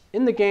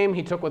 In the game,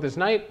 he took with his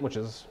knight, which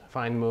is a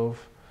fine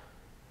move.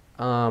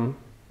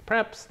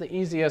 Perhaps the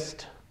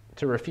easiest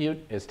to refute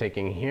is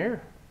taking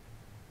here.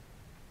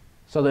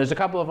 So there's a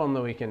couple of them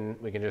that we can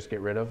just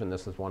get rid of, and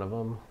this is one of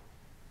them.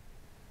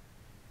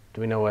 Do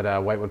we know what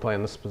white would play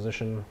in this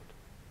position?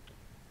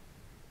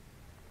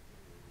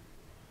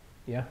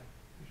 Yeah?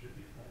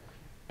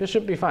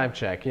 Bishop b5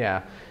 check,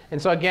 yeah. And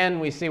so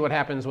again, we see what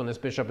happens when this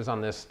bishop is on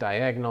this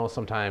diagonal.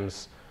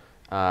 Sometimes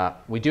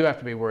we do have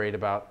to be worried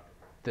about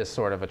this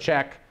sort of a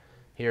check.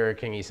 Here,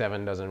 king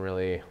e7 doesn't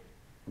really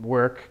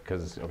work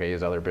because, okay, he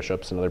has other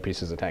bishops and other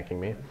pieces attacking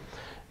me.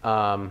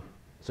 So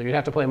you'd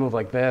have to play a move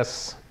like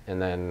this,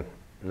 and then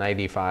knight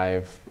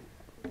e5.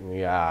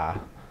 Yeah.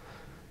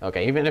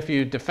 Okay, even if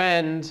you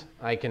defend,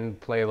 I can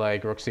play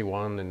like rook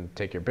c1 and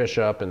take your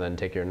bishop and then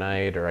take your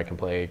knight, or I can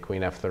play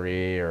queen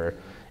f3 or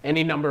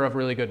any number of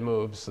really good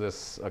moves.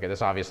 This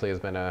obviously has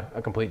been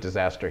a complete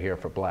disaster here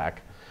for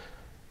black.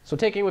 So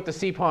taking with the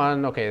c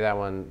pawn, okay, that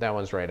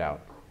one's right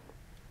out.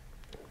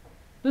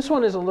 This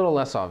one is a little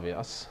less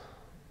obvious.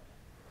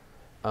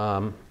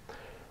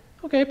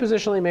 Okay,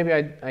 positionally, maybe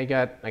I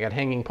got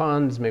hanging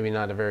pawns, maybe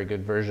not a very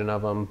good version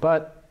of them,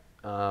 but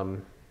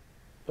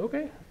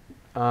okay.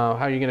 How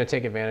are you going to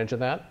take advantage of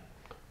that?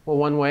 Well,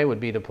 one way would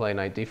be to play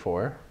knight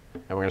d4,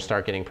 and we're going to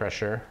start getting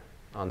pressure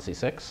on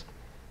c6.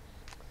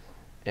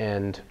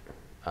 And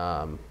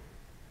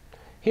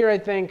here I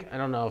think, I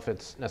don't know if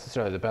it's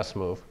necessarily the best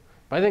move,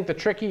 but I think the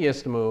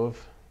trickiest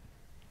move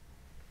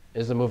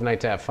is the move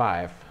knight to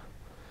f5.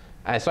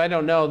 So I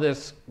don't know,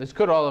 this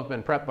could all have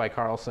been prepped by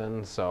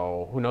Carlsen,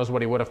 so who knows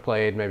what he would have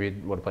played. Maybe he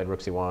would have played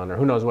rook c1, or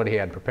who knows what he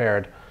had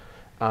prepared.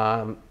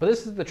 But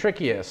this is the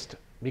trickiest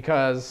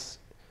because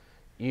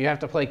you have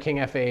to play king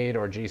f8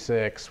 or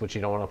g6, which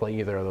you don't want to play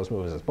either of those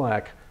moves as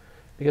black,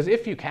 because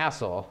if you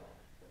castle,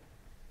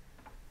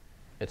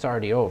 it's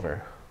already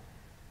over.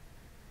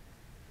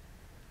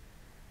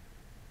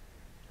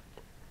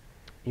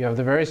 You have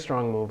the very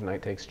strong move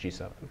knight takes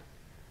g7.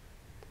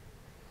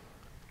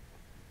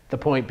 The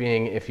point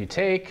being, if you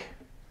take,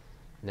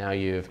 now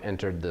you've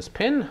entered this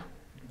pin,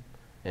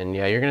 and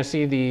yeah, you're going to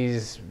see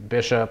these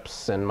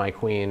bishops and my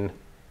queen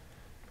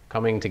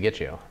coming to get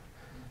you.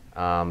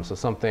 So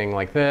something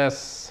like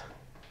this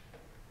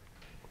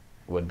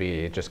would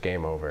be just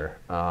game over,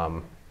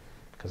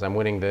 because I'm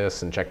winning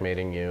this and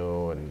checkmating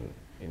you, and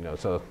you know,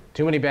 so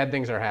too many bad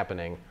things are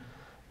happening.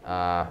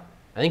 I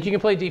think you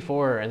can play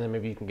d4, and then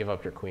maybe you can give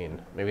up your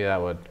queen. Maybe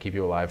that would keep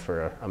you alive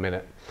for a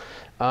minute.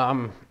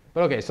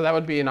 But okay, so that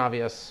would be an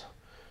obvious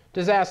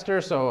disaster.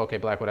 So okay,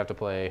 black would have to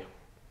play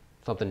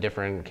something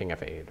different, king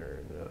f8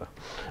 or.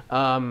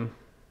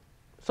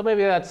 So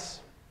maybe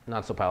that's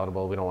not so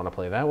palatable. We don't want to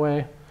play that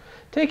way.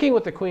 Taking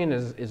with the queen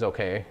is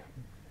okay.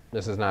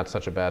 This is not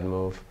such a bad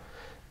move.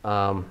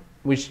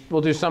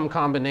 We'll do some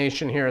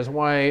combination here as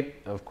white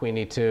of queen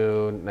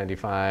e2, knight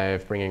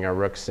e5, bringing our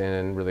rooks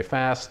in really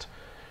fast.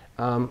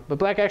 But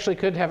black actually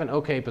could have an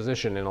okay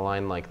position in a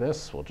line like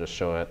this. We'll just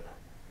show it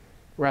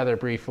rather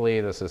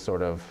briefly. This is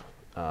sort of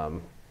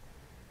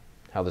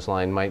how this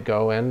line might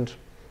go. And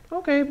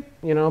okay,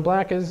 you know,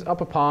 black is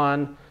up a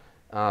pawn.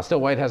 Still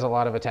white has a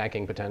lot of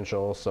attacking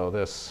potential. So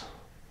this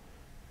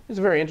is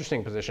a very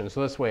interesting position.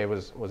 So this way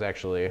was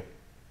actually a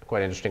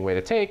quite interesting way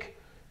to take.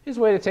 His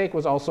way to take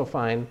was also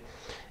fine.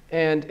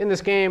 And in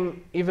this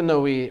game, even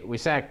though we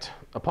sacked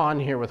a pawn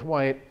here with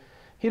white,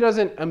 he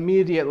doesn't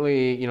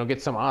immediately,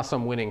 get some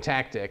awesome winning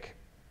tactic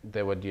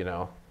that would,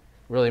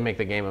 really make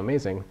the game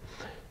amazing.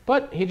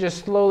 But he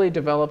just slowly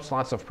develops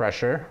lots of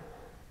pressure.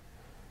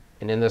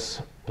 And in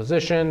this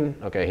position,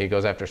 okay, he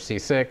goes after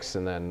c6,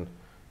 and then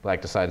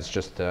black decides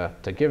just to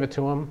give it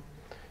to him.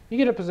 You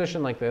get a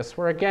position like this,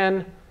 where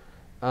again,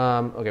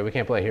 okay, we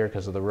can't play here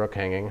because of the rook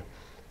hanging.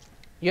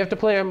 You have to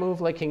play a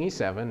move like king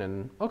e7,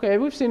 and okay,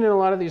 we've seen in a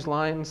lot of these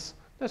lines,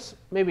 that's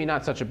maybe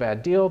not such a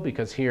bad deal,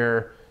 because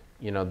here,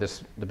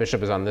 the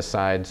bishop is on this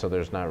side, so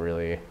there's not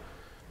really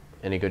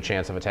any good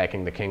chance of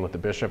attacking the king with the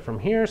bishop from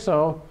here,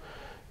 so,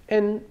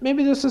 and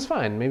maybe this is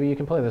fine. Maybe you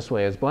can play this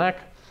way as black.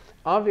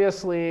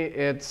 Obviously,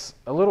 it's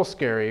a little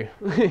scary,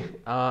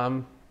 but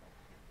I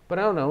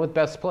don't know, with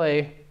best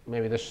play,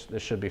 maybe this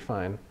should be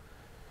fine.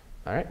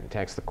 All right,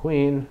 attacks the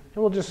queen, and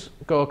we'll just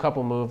go a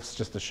couple moves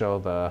just to show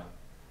the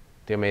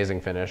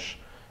amazing finish.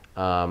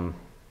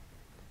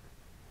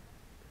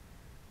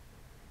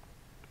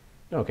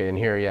 Okay, and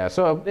here, yeah,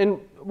 so and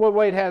what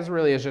white has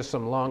really is just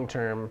some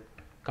long-term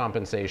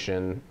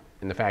compensation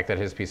in the fact that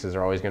his pieces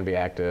are always going to be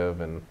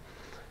active, and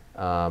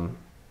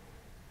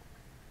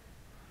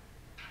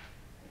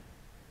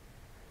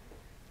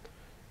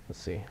let's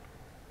see.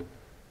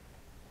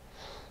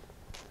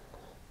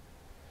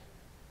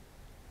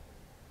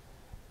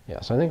 Yeah,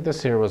 so I think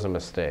this here was a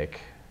mistake.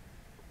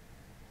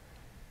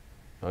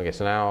 Okay,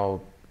 so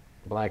now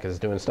black is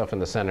doing stuff in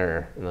the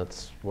center, and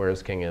that's where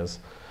his king is.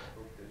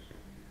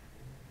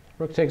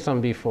 Rook takes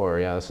on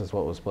b4. Yeah, this is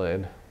what was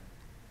played.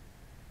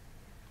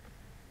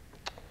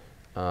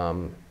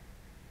 But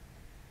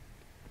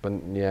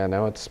yeah,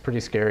 now it's pretty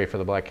scary for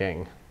the black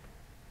king.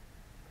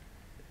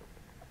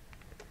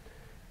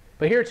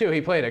 But here too,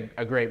 he played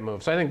a great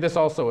move. So I think this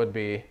also would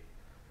be,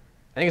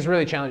 I think it's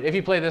really challenging. If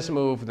you play this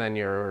move, then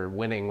you're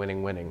winning,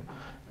 winning, winning.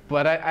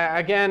 But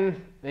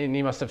again, and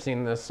you must have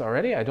seen this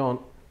already, I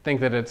don't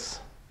think that it's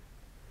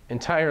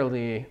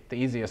entirely the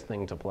easiest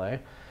thing to play.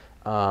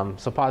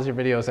 So pause your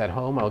videos at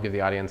home. I'll give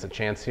the audience a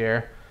chance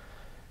here.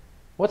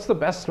 What's the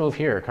best move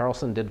here?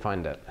 Carlsen did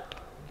find it.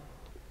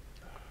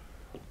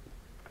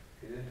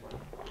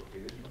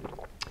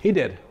 He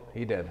did.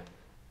 It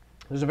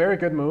was a very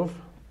good move.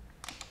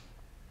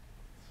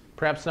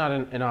 Perhaps not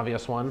an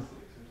obvious one.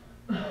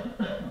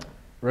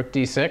 Rook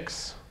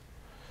d6.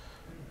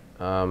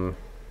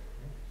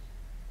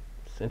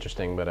 It's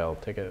interesting, but I'll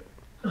take it.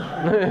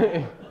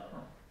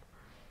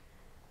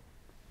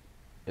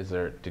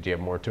 Did you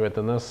have more to it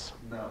than this?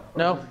 No.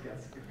 No? Just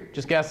guessing.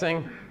 Just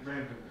guessing?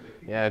 Randomly.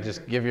 Yeah,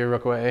 just give your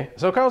rook away.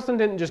 So Carlsen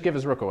didn't just give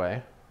his rook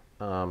away.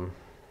 Was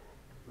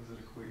it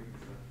a queen?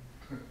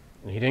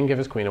 He didn't give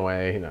his queen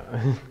away,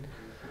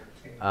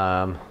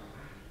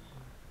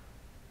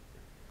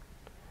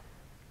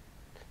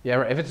 Yeah,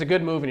 right. If it's a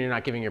good move and you're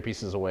not giving your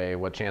pieces away,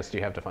 what chance do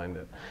you have to find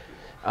it?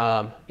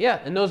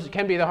 Yeah, and those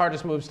can be the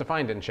hardest moves to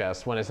find in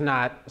chess when it's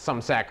not some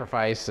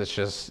sacrifice, it's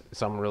just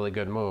some really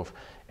good move.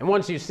 And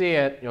once you see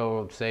it,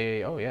 you'll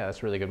say, oh yeah,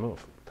 that's a really good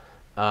move.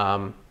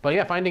 But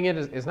yeah, finding it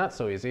is not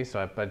so easy,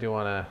 so I do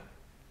want to,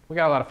 we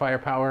got a lot of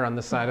firepower on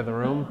this side of the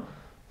room,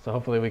 so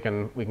hopefully we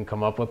can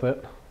come up with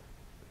it.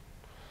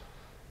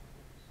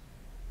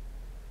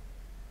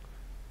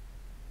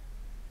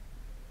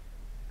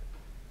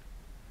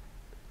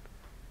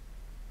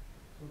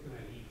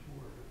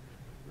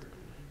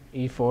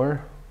 E4.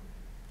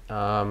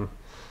 So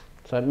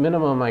at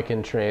minimum, I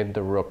can trade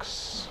the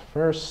rooks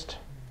first.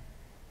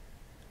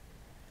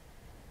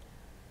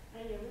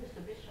 And you lose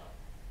the bishop.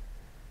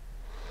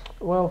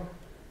 Well,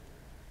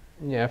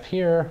 yeah, if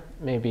here,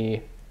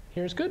 maybe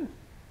here's good.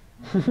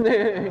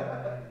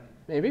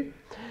 Maybe.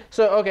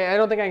 So, okay, I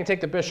don't think I can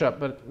take the bishop,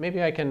 but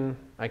maybe I can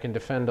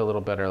defend a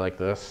little better like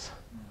this.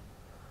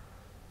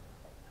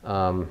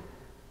 I'm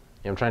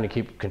trying to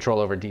keep control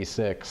over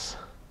d6.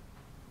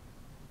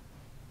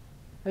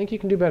 I think you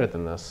can do better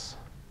than this.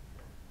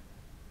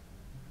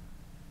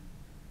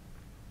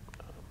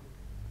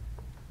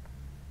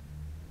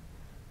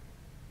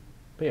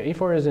 But yeah,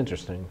 e4 is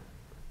interesting.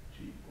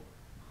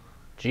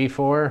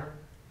 G4.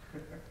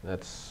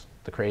 That's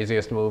the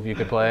craziest move you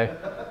could play.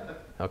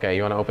 Okay,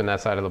 you want to open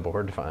that side of the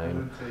board?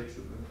 Fine.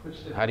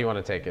 How do you want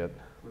to take it?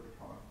 With the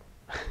pawn.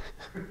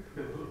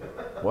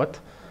 What?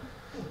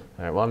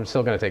 All right, well, I'm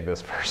still going to take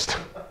this first.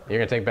 You're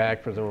going to take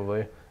back,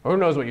 presumably. Or who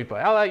knows what you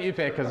play? I'll let you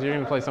pick, because you're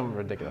going to play something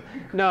ridiculous.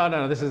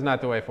 No, this is not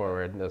the way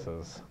forward. This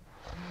is...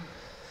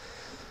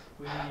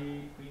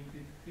 Queen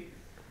c6.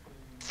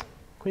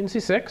 Queen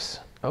c6?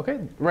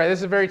 Okay. Right, this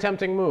is a very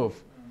tempting move.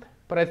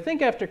 But I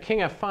think after king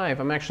f5,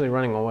 I'm actually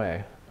running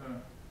away.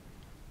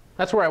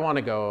 That's where I want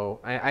to go.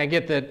 I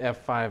get that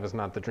f5 is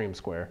not the dream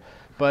square.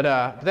 But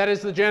that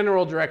is the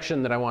general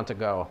direction that I want to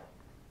go.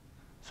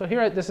 So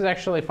here, this is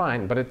actually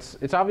fine, but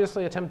it's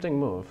obviously a tempting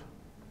move.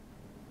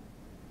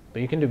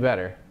 But you can do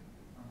better.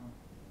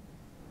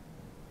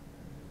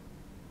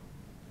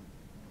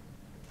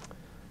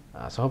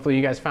 So hopefully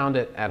you guys found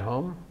it at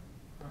home.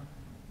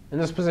 In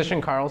this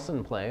position,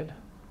 Carlsen played. The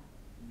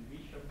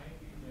bishop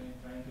maybe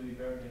trying to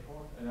divert the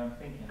court, and I'm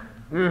thinking.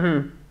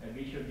 Mm-hmm. A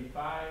bishop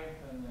d5,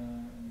 and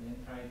then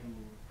try to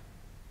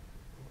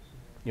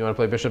You want to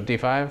play bishop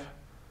d5? What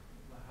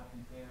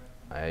happens there?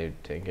 I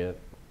take it.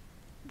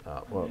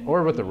 Well,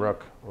 or with the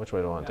rook. Which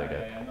way do I want to take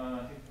it? Yeah, no, I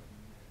think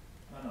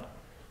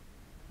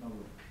no,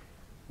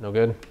 no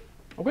good.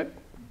 No good? Okay.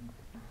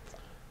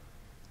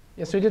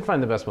 Yeah, so he did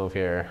find the best move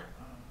here.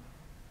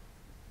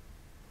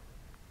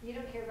 You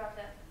don't care about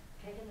that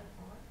taking the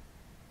pawn?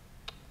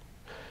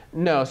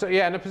 No, so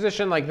yeah, in a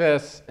position like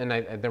this, and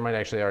there might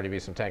actually already be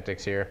some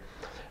tactics here.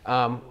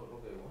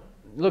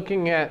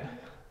 Looking at,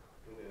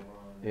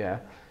 yeah,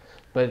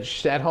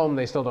 but at home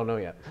they still don't know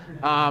yet.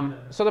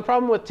 So the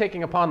problem with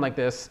taking a pawn like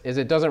this is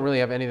it doesn't really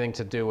have anything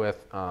to do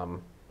with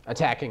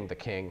attacking the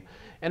king.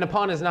 And a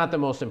pawn is not the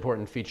most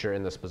important feature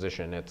in this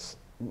position. It's,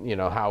 you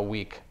know, how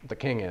weak the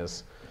king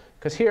is.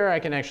 Because here I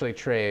can actually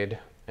trade,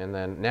 and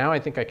then now I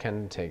think I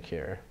can take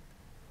here.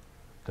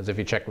 Because if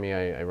you check me,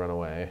 I run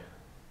away.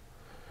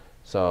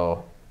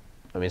 So,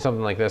 I mean,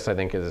 something like this I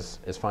think is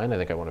fine. I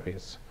think I won a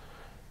piece.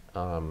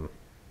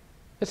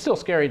 It's still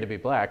scary to be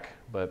black,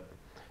 but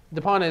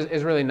the pawn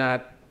is really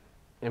not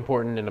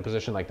important in a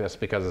position like this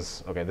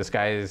because, okay, this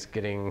guy is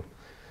getting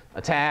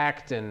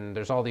attacked and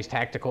there's all these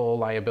tactical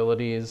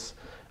liabilities.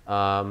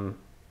 And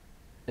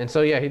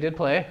so, yeah, he did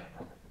play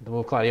the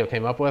move Claudio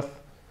came up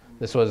with.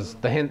 This was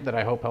the hint that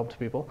I hope helped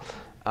people.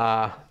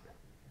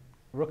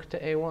 Rook to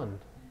a1.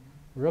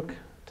 Rook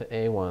to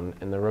a1,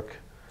 and the rook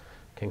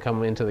can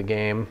come into the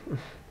game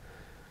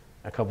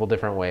a couple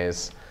different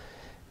ways.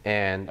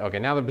 And okay,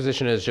 now the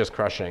position is just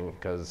crushing,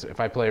 because if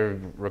I play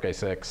rook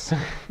a6,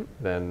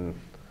 then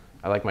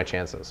I like my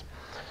chances.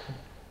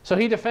 So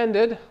he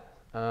defended.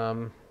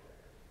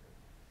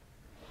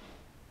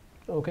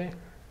 Okay.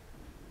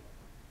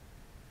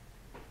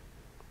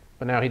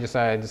 But now he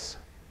decides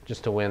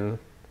just to win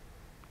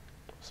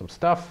some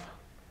stuff.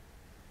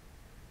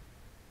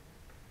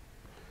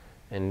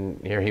 And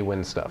here he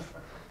wins stuff.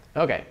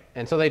 Okay,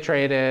 and so they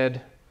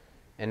traded,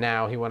 and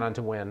now he went on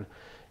to win.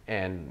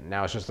 And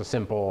now it's just a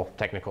simple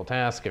technical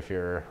task if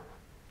you're,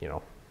 you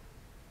know,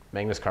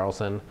 Magnus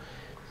Carlsen,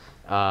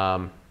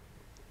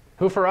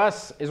 who for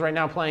us is right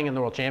now playing in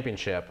the World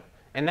Championship.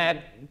 And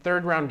that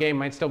third round game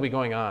might still be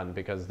going on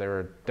because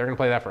they're going to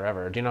play that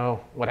forever. Do you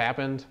know what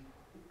happened?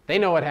 They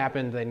know what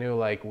happened. They knew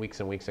like weeks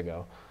and weeks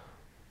ago.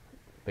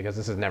 Because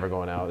this is never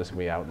going out. This will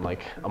be out in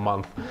like a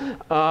month.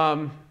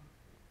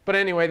 But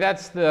anyway,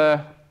 that's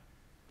the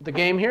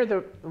game here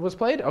that was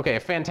played. Okay, a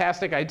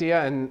fantastic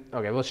idea. And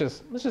okay, let's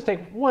just take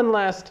one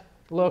last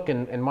look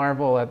and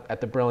marvel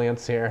at the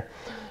brilliance here.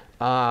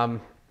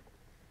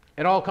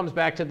 It all comes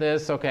back to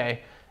this.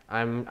 Okay,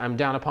 I'm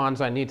down a pawn,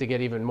 so I need to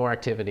get even more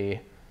activity.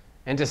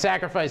 And to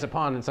sacrifice a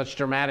pawn in such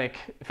dramatic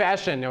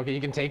fashion, okay, you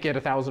can take it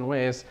 1,000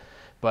 ways,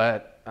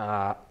 but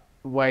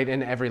white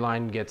in every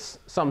line gets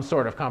some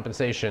sort of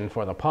compensation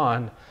for the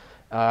pawn.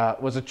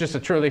 Was just a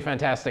truly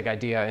fantastic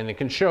idea, and it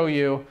can show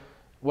you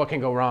what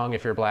can go wrong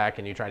if you're black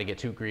and you try to get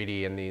too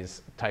greedy in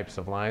these types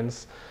of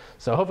lines.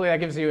 So hopefully that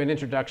gives you an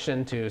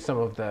introduction to some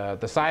of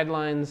the side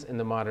lines in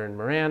the modern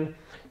Meran.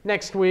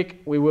 Next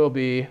week, we will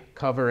be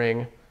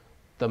covering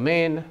the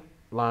main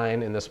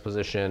line in this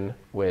position,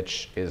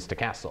 which is to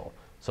castle.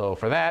 So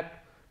for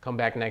that, come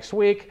back next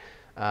week.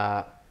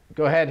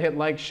 Go ahead, hit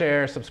like,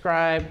 share,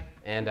 subscribe,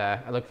 and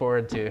I look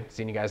forward to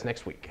seeing you guys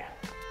next week.